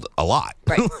struggled a lot.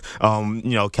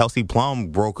 Right. Kelsey Plum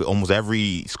broke almost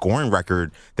every scoring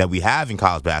record that we have in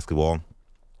college basketball.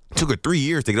 It took her 3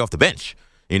 years to get off the bench,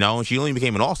 and she only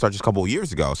became an all-star just a couple of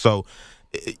years ago. So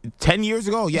 10 years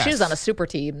ago, yes. She was on a super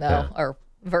team, though, or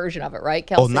version of it, right,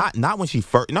 Kelsey? Oh, not when she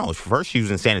first. No, first she was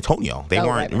in San Antonio. They weren't.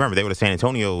 Right. Remember, they were the San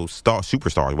Antonio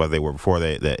superstars, whether they were before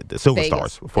the Silver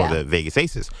Stars, before the Vegas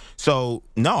Aces. So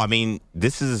no, I mean,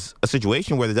 this is a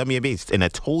situation where the WNBA is in a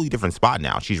totally different spot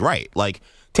now. She's right. Like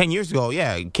 10 years ago,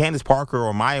 Candace Parker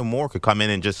or Maya Moore could come in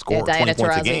and just score 20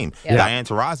 points a game. Yeah. Diana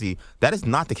Taurasi. That is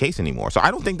not the case anymore. So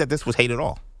I don't think that this was hate at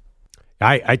all.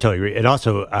 I totally agree. And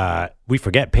also, we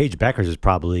forget Paige Beckers is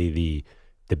probably the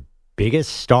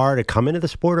biggest star to come into the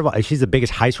sport. She's the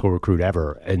biggest high school recruit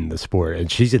ever in the sport,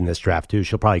 and she's in this draft too.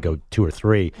 She'll probably go 2 or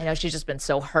 3. I know she's just been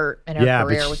so hurt in her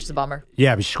career, which is a bummer.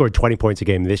 Yeah, but she scored 20 points a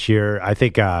game this year. I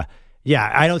think, I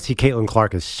don't see Caitlin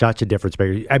Clark as such a difference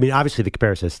maker. I mean, obviously the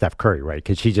comparison is Steph Curry, right?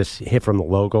 Because she just hit from the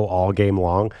logo all game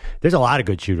long. There's a lot of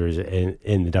good shooters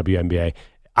in the WNBA.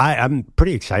 I'm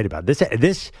pretty excited about this.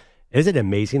 This isn't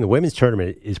amazing. The women's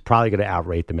tournament is probably going to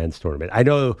outrate the men's tournament. I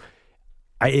know.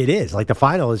 It is. Like the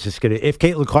final is just going to, if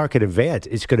Caitlin Clark can advance,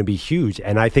 it's going to be huge.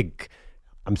 And I think,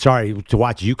 I'm sorry, to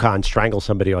watch UConn strangle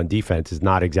somebody on defense is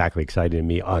not exactly exciting to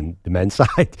me on the men's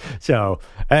side. So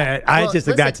I just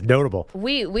think that's notable.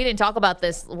 We didn't talk about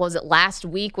this. Was it last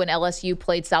week when LSU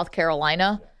played South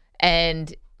Carolina?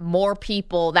 And more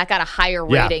people, that got a higher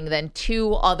rating than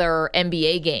 2 other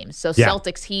NBA games. So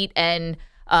Celtics Heat and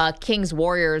Kings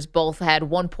Warriors both had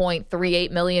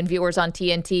 1.38 million viewers on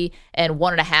TNT and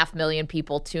 1.5 million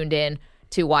people tuned in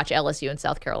to watch LSU in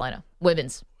South Carolina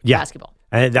women's basketball.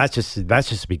 And that's just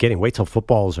the beginning. Wait till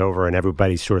football is over and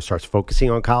everybody sort of starts focusing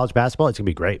on college basketball. It's gonna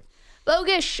be great.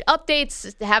 Bogish,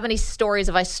 updates. Have any stories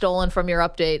have I stolen from your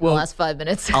update in the last 5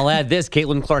 minutes? I'll add this.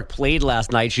 Caitlin Clark played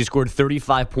last night. She scored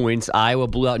 35 points. Iowa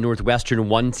blew out Northwestern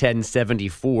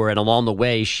 110-74. And along the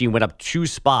way, she went up 2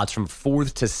 spots from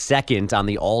 4th to 2nd on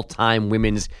the all-time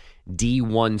women's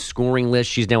D1 scoring list.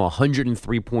 She's now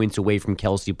 103 points away from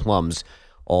Kelsey Plum's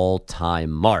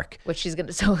all-time mark. Which she's going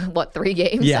to, so what, 3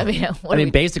 games? Yeah. I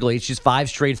mean, basically, she's 5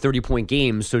 straight 30-point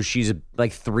games, so she's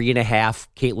like 3.5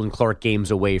 Caitlin Clark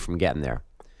games away from getting there.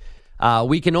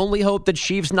 We can only hope that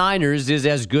Chiefs-Niners is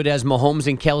as good as Mahomes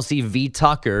and Kelsey v.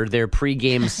 Tucker. Their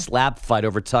pregame slap fight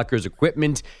over Tucker's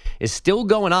equipment is still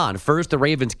going on. First, the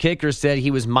Ravens kicker said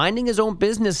he was minding his own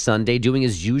business Sunday, doing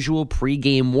his usual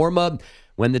pregame warm-up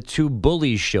when the two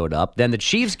bullies showed up. Then the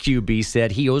Chiefs QB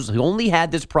said he only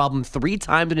had this problem 3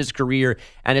 times in his career,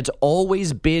 and it's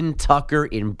always been Tucker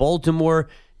in Baltimore.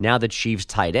 Now the Chiefs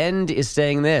tight end is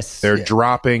saying this. They're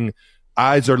dropping.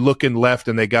 Eyes are looking left,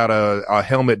 and they got a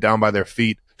helmet down by their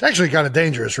feet. It's actually kind of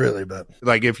dangerous, really. But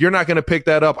like, if you're not going to pick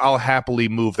that up, I'll happily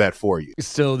move that for you.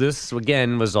 So this,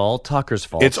 again, was all Tucker's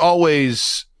fault. It's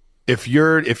always, if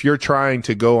you're trying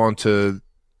to go onto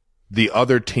the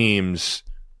other team's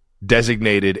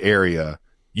designated area,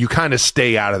 you kind of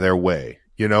stay out of their way.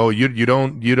 You know, you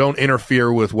don't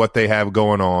interfere with what they have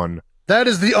going on. That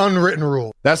is the unwritten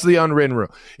rule. That's the unwritten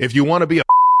rule. If you want to be a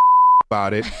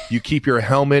about it, you keep your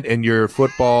helmet and your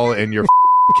football and your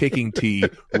kicking tee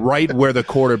right where the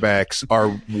quarterbacks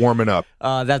are warming up.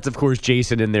 That's, of course,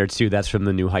 Jason in there, too. That's from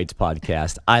the New Heights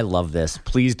podcast. I love this.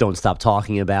 Please don't stop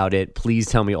talking about it. Please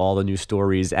tell me all the new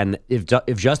stories. And if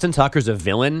Justin Tucker's a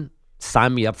villain,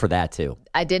 sign me up for that, too.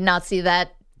 I did not see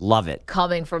that. Love it.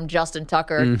 Coming from Justin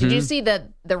Tucker. Mm-hmm. Did you see that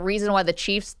the reason why the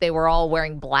Chiefs, they were all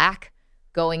wearing black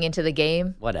going into the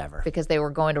game? Whatever. Because they were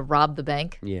going to rob the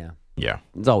bank? Yeah. Yeah.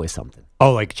 It's always something.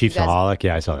 Oh, like Chiefsaholic?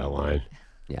 Yeah, I saw that line.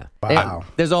 Yeah. Wow.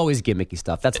 There's always gimmicky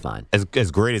stuff. That's fine.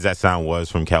 As great as that sound was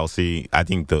from Kelsey, I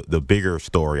think the bigger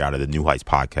story out of the New Heights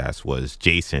podcast was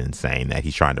Jason saying that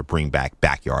he's trying to bring back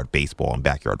backyard baseball and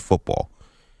backyard football,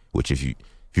 which if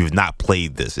you've not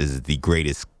played this, is the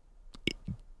greatest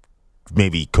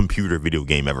maybe computer video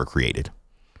game ever created.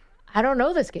 I don't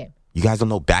know this game. You guys don't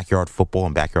know backyard football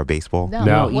and backyard baseball?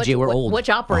 No. EJ, we're old. Which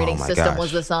operating my system gosh.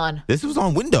 was this on? This was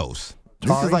on Windows.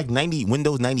 This is like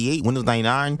Windows 98, Windows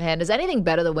 99. Man, is anything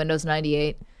better than Windows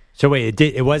 98? So wait,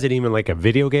 it wasn't even like a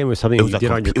video game? It was something you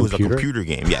did on your computer? It was a computer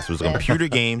game. Yes, it was a computer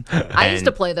game. I used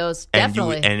to play those,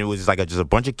 definitely. And it was like just a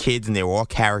bunch of kids, and they were all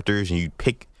characters, and you'd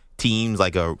pick teams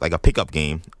like a pickup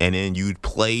game, and then you'd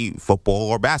play football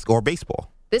or basketball or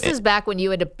baseball. This is back when you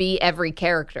had to be every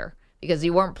character because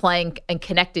you weren't playing in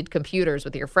connected computers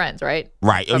with your friends, right?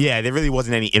 Right. Yeah, there really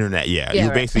wasn't any internet. Yeah, you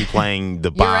were basically playing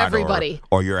the bot. You're everybody.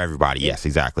 Or you're everybody. Yeah. Yes,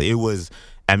 exactly. It was,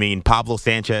 I mean, Pablo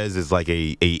Sanchez is like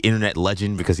a internet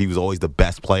legend because he was always the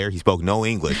best player. He spoke no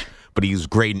English, but he was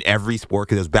great in every sport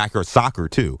because it was backyard soccer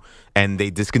too. And they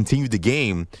discontinued the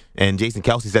game, and Jason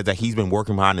Kelsey said that he's been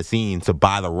working behind the scenes to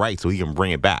buy the rights so he can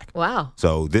bring it back. Wow.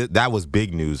 So that was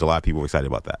big news. A lot of people were excited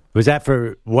about that. Was that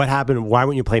for what happened? Why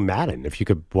wouldn't you play Madden if you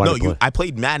could? I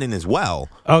played Madden as well.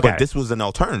 Okay. But this was an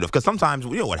alternative because sometimes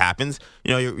you know what happens.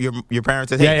 You know, your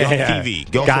parents said, "Hey, go on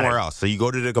TV, go somewhere else." So you go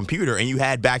to the computer and you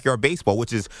had backyard baseball,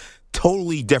 which is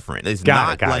totally different. It's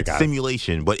not like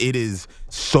simulation, but it is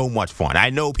so much fun. I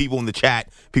know people in the chat,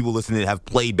 people listening, have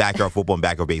played backyard football and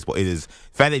backyard baseball. It is the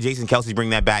fact that Jason Kelsey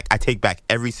bring that back. I take back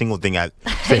every single thing I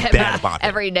said bad about him.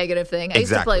 Every negative thing. I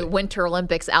used to play Winter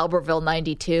Olympics Albertville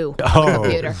 '92 on the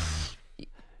computer.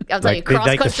 I'll tell you,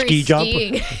 cross country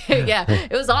skiing. Yeah,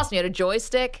 it was awesome. You had a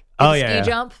joystick, ski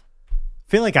jump.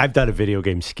 I feel like I've done a video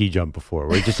game ski jump before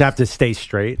where you just have to stay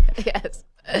straight. Yes.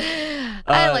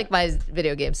 I like my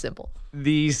video game simple.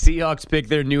 The Seahawks picked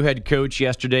their new head coach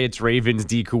yesterday. It's Ravens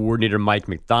D coordinator Mike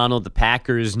McDonald. The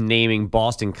Packers naming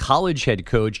Boston College head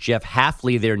coach Jeff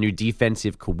Hafley their new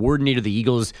defensive coordinator. The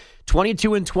Eagles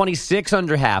 22-26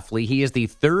 under Hafley. He is the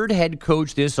third head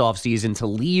coach this offseason to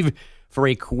leave for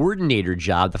a coordinator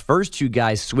job. The first two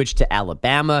guys switched to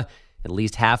Alabama. At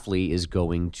least Hafley is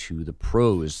going to the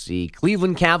pros. The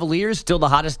Cleveland Cavaliers, still the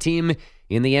hottest team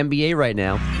in the NBA right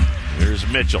now. Here's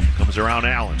Mitchell. Comes around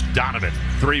Allen. Donovan.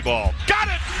 3-ball. Got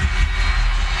it!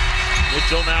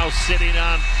 Mitchell now sitting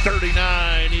on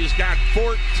 39. He's got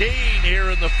 14 here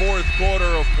in the fourth quarter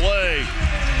of play.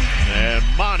 And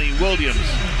Monty Williams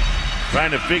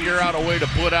trying to figure out a way to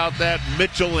put out that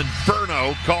Mitchell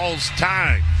Inferno, calls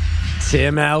time.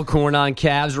 Tim Alcorn on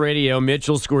Cavs radio.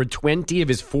 Mitchell scored 20 of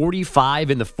his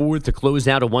 45 in the fourth to close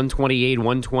out a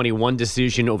 128-121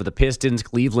 decision over the Pistons.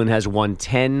 Cleveland has won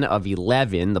 10 of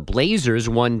 11. The Blazers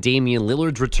won Damian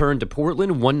Lillard's return to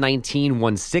Portland,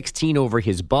 119-116 over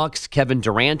his Bucks. Kevin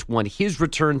Durant won his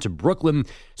return to Brooklyn,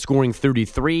 scoring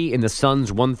 33 in the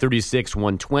Suns'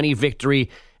 136-120 victory.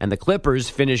 And the Clippers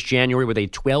finished January with a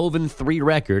 12-3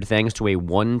 record thanks to a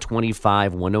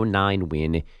 125-109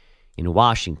 win in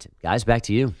Washington. Guys, back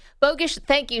to you. Bogish,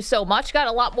 thank you so much. Got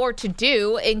a lot more to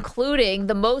do, including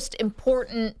the most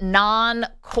important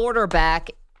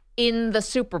non-quarterback in the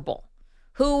Super Bowl.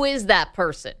 Who is that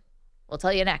person? We'll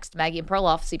tell you next. Maggie and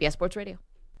Perloff, CBS Sports Radio.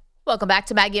 Welcome back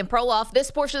to Maggie and Perloff.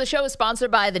 This portion of the show is sponsored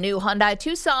by the new Hyundai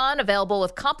Tucson, available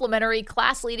with complimentary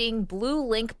class-leading Blue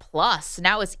Link Plus.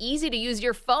 Now it's easy to use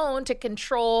your phone to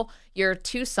control your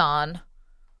Tucson.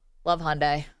 Love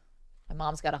Hyundai. My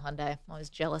mom's got a Hyundai. I'm always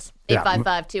jealous.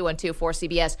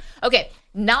 855-212-4CBS. Okay,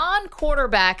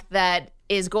 non-quarterback that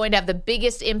is going to have the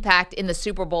biggest impact in the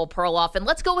Super Bowl, Perloff. And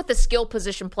let's go with the skill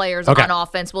position players on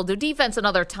offense. We'll do defense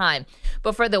another time.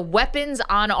 But for the weapons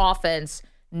on offense,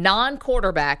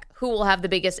 non-quarterback, who will have the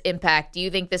biggest impact? Do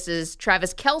you think this is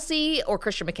Travis Kelce or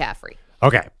Christian McCaffrey?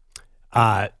 Okay.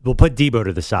 We'll put Debo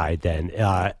to the side then.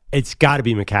 It's got to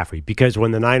be McCaffrey because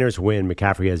when the Niners win,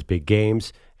 McCaffrey has big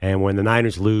games. And when the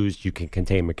Niners lose, you can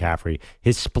contain McCaffrey.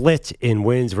 His split in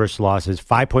wins versus losses,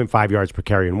 5.5 yards per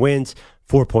carry in wins,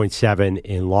 4.7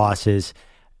 in losses.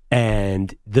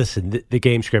 And listen, the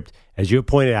game script, as you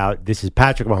pointed out, this is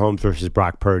Patrick Mahomes versus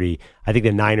Brock Purdy. I think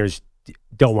the Niners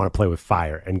don't want to play with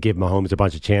fire and give Mahomes a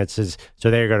bunch of chances. So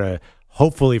they're going to,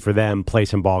 hopefully for them, play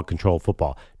some ball control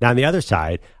football. Now, on the other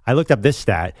side, I looked up this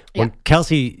stat. When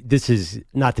Kelce, this is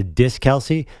not to diss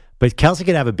Kelce, but Kelce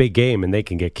can have a big game and they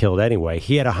can get killed anyway.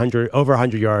 He had over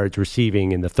 100 yards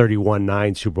receiving in the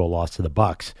 31-9 Super Bowl loss to the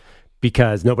Bucs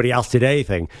because nobody else did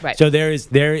anything. Right. So there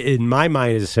in my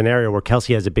mind is a scenario where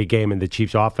Kelce has a big game and the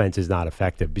Chiefs' offense is not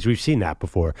effective because we've seen that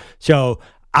before. So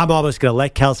I'm almost going to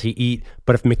let Kelce eat.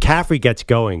 But if McCaffrey gets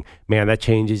going, man, that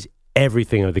changes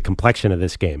everything of the complexion of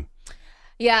this game.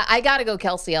 Yeah, I got to go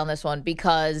Kelce on this one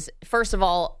because, first of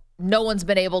all, no one's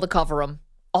been able to cover him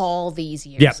all these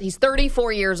years. Yep. He's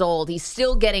 34 years old. He's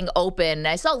still getting open.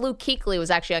 I saw Luke Kuechly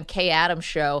was actually on Kay Adams'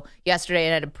 show yesterday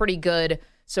and had a pretty good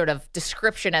sort of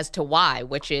description as to why,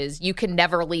 which is you can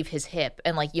never leave his hip.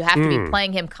 And, like, you have to be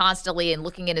playing him constantly and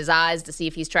looking in his eyes to see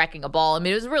if he's tracking a ball. I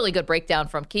mean, it was a really good breakdown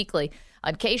from Kuechly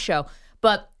on Kay's show.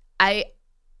 But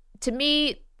to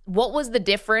me, what was the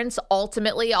difference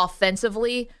ultimately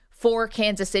offensively for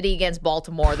Kansas City against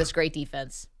Baltimore, this great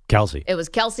defense? Kelce. It was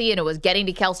Kelce, and it was getting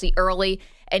to Kelce early.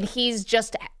 And he's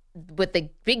just, with the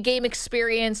big game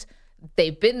experience,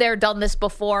 they've been there, done this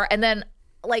before. And then,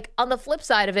 like, on the flip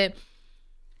side of it,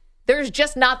 there's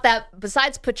just not that,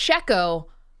 besides Pacheco,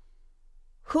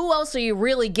 who else are you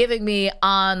really giving me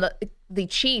on the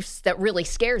Chiefs that really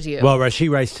scares you? Well, Rashee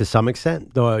Rice to some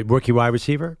extent, the rookie wide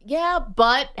receiver. Yeah,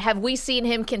 but have we seen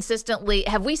him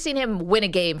win a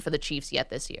game for the Chiefs yet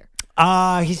this year?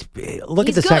 He's at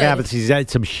the second half of the season. He's had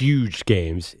some huge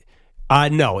games.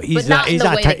 No, he's not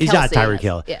Tyreek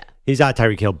Hill. Yeah. He's not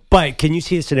Tyreek Hill. But can you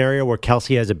see a scenario where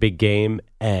Kelce has a big game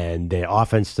and the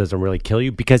offense doesn't really kill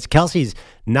you? Because Kelce's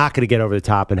not going to get over the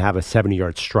top and have a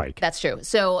 70-yard strike. That's true.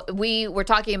 So we were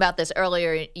talking about this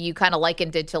earlier. You kind of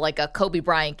likened it to like a Kobe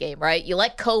Bryant game, right? You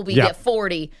let Kobe get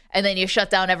 40, and then you shut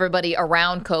down everybody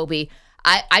around Kobe.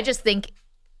 I just think,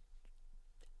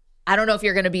 I don't know if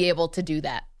you're going to be able to do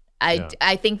that.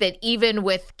 I think that even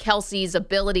with Kelce's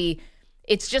ability,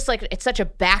 it's just like it's such a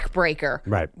backbreaker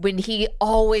when he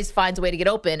always finds a way to get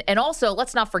open. And also,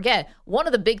 let's not forget, one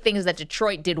of the big things that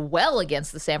Detroit did well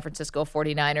against the San Francisco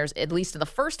 49ers, at least in the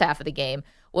first half of the game,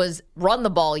 was run the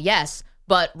ball, yes,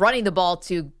 but running the ball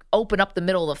to open up the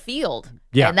middle of the field.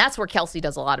 Yeah. And that's where Kelce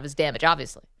does a lot of his damage,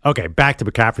 obviously. Okay, back to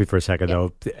McCaffrey for a second,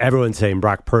 though. Everyone's saying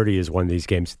Brock Purdy is one of these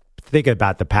games. Think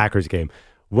about the Packers game.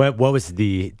 What was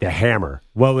the hammer?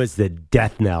 What was the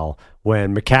death knell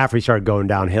when McCaffrey started going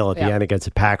downhill at the end against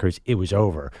the Packers? It was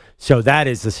over. So that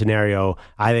is the scenario.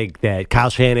 I think that Kyle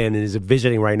Shanahan is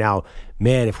envisioning right now.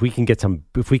 Man, if we can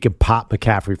pop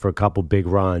McCaffrey for a couple big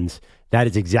runs, that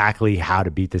is exactly how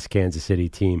to beat this Kansas City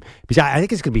team. Because I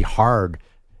think it's going to be hard.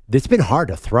 It's been hard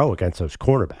to throw against those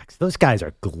cornerbacks. Those guys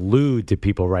are glued to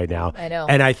people right now. I know.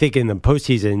 And I think in the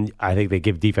postseason, I think they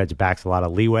give defensive backs a lot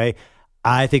of leeway.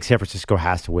 I think San Francisco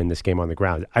has to win this game on the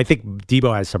ground. I think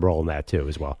Debo has some role in that, too,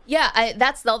 as well. Yeah,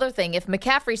 that's the other thing. If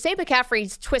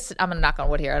McCaffrey's twisted, I'm going to knock on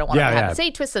wood here. I don't want to happen. Say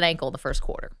he twists an ankle in the first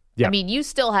quarter. Yeah. I mean, you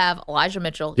still have Elijah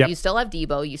Mitchell. Yep. You still have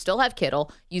Debo. You still have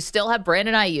Kittle. You still have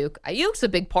Brandon Ayuk. Ayuk's a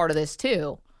big part of this,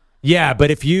 too. Yeah, but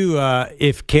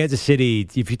if Kansas City,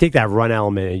 if you take that run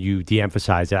element and you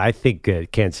de-emphasize it, I think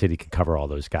Kansas City can cover all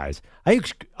those guys.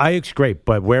 Ayuk's great,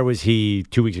 but where was he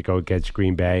 2 weeks ago against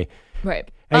Green Bay? Right.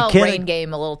 Rain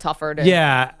game a little tougher.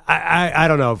 Yeah, I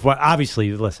don't know.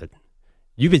 Obviously, listen,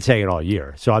 you've been saying it all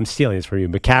year, so I'm stealing this from you.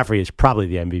 McCaffrey is probably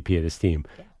the MVP of this team.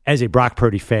 Yeah. As a Brock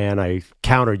Purdy fan, I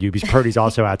countered you because Purdy's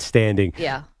also outstanding.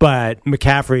 Yeah. But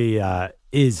McCaffrey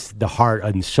is the heart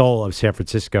and soul of San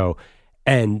Francisco.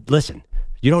 And listen,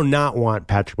 you do not want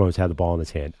Patrick Mahomes to have the ball in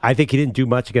his hand. I think he didn't do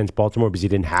much against Baltimore because he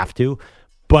didn't have to.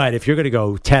 But if you're going to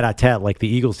go tete-a-tete like the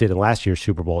Eagles did in last year's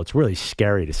Super Bowl, it's really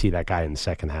scary to see that guy in the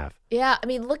second half. Yeah, I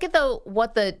mean, look at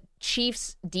what the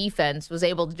Chiefs defense was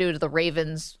able to do to the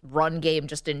Ravens run game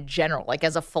just in general, like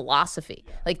as a philosophy.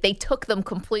 Like they took them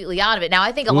completely out of it. Now,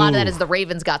 I think a lot of that is the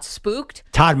Ravens got spooked.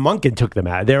 Todd Monken took them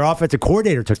out. Their offensive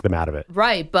coordinator took them out of it.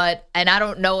 Right, and I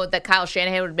don't know that Kyle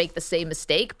Shanahan would make the same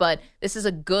mistake, but this is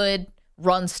a good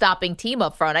run-stopping team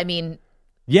up front. I mean,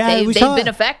 yeah, they've been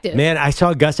effective. Man, I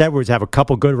saw Gus Edwards have a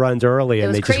couple good runs early,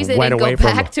 and they just went away from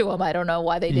him. Go back to him. I don't know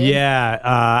why they did. Yeah,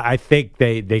 I think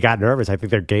they got nervous. I think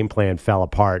their game plan fell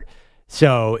apart.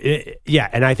 So,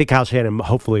 and I think Kyle Shanahan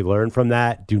hopefully learned from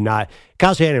that.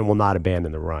 Kyle Shanahan will not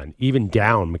abandon the run. Even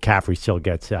down, McCaffrey still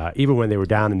gets, even when they were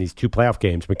down in these 2 playoff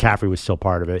games, McCaffrey was still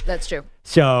part of it. That's true.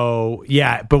 So,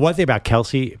 yeah, but one thing about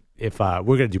Kelsey, if we're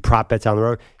going to do prop bets on the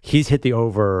road, he's hit the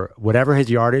over, whatever his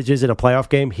yardage is in a playoff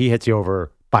game, he hits the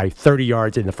over by 30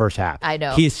 yards in the first half. I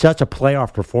know. He is such a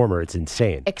playoff performer. It's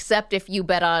insane. Except if you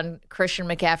bet on Christian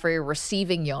McCaffrey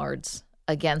receiving yards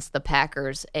against the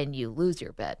Packers and you lose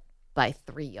your bet by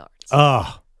 3 yards.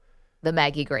 Oh. The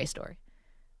Maggie Gray story.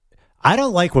 I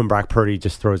don't like when Brock Purdy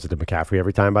just throws it to McCaffrey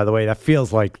every time, by the way. That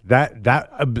feels like that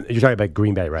you're talking about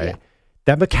Green Bay, right? Yeah.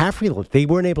 That McCaffrey, they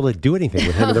weren't able to do anything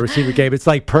with him in the receiver game. It's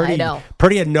like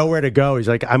Purdy had nowhere to go. He's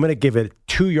like, I'm going to give it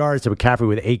 2 yards to McCaffrey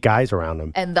with 8 guys around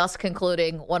him. And thus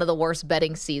concluding one of the worst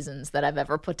betting seasons that I've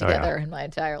ever put together in my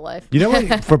entire life. You know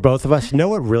what, for both of us, you know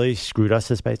what really screwed us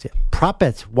this base? Prop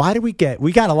bets. Why did we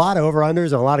got a lot of over-unders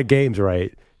and a lot of games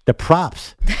right. The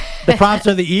props. The props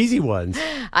are the easy ones.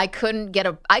 I couldn't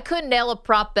nail a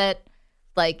prop bet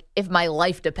like if my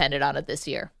life depended on it this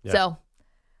year. Yep. So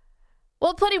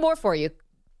we'll have plenty more for you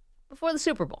before the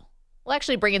Super Bowl. We'll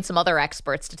actually bring in some other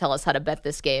experts to tell us how to bet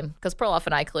this game because Perloff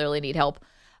and I clearly need help.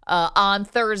 On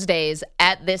Thursdays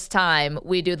at this time,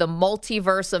 we do the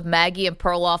multiverse of Maggie and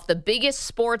Perloff. The biggest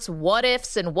sports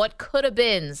what-ifs and what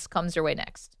could-have-beens comes your way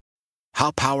next.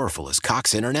 How powerful is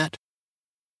Cox Internet?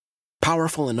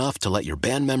 Powerful enough to let your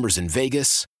band members in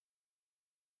Vegas,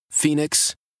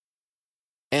 Phoenix,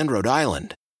 and Rhode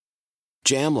Island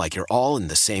jam like you're all in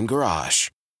the same garage.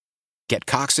 Get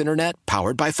Cox Internet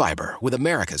powered by fiber with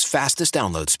America's fastest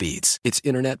download speeds. It's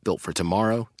internet built for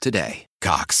tomorrow, today.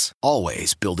 Cox,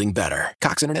 always building better.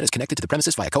 Cox Internet is connected to the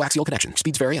premises via coaxial connection.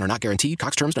 Speeds vary and are not guaranteed.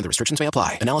 Cox terms and other restrictions may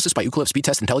apply. Analysis by Ookla Speed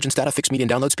Test Intelligence Data. Fixed median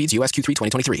download speeds. US Q3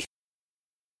 2023.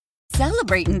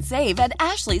 Celebrate and save at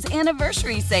Ashley's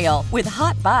Anniversary Sale. With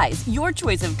Hot Buys, your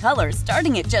choice of colors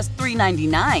starting at just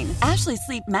 $3.99. Ashley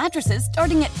Sleep mattresses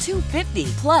starting at $2.50.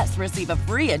 Plus, receive a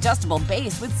free adjustable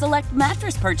base with select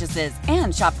mattress purchases.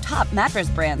 And shop top mattress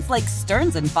brands like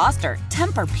Stearns & Foster,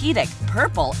 Tempur-Pedic,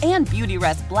 Purple, and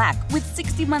Beautyrest Black with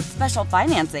 60-month special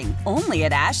financing. Only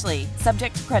at Ashley.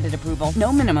 Subject to credit approval.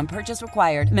 No minimum purchase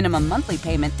required. Minimum monthly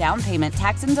payment, down payment,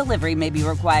 tax, and delivery may be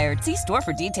required. See store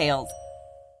for details.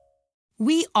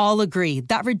 We all agree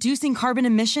that reducing carbon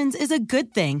emissions is a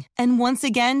good thing. And once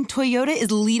again, Toyota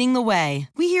is leading the way.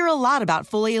 We hear a lot about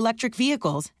fully electric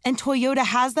vehicles, and Toyota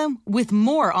has them with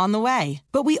more on the way.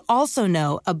 But we also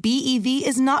know a BEV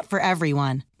is not for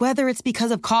everyone. Whether it's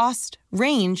because of cost,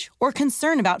 range, or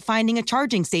concern about finding a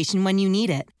charging station when you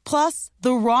need it. Plus,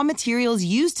 the raw materials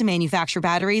used to manufacture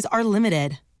batteries are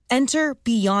limited. Enter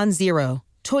Beyond Zero,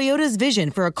 Toyota's vision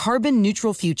for a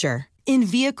carbon-neutral future. In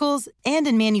vehicles and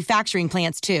in manufacturing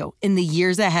plants, too, in the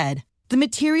years ahead. The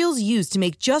materials used to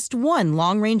make just one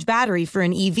long-range battery for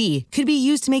an EV could be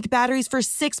used to make batteries for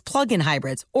 6 plug-in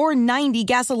hybrids or 90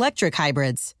 gas-electric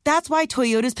hybrids. That's why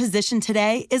Toyota's position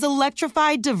today is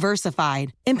electrified,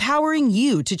 diversified, empowering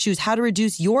you to choose how to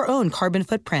reduce your own carbon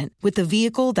footprint with the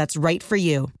vehicle that's right for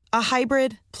you. A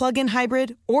hybrid, plug-in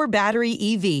hybrid, or battery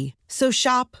EV. So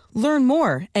shop, learn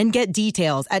more, and get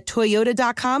details at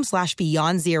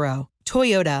toyota.com/beyondzero.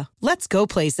 Toyota, let's go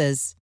places.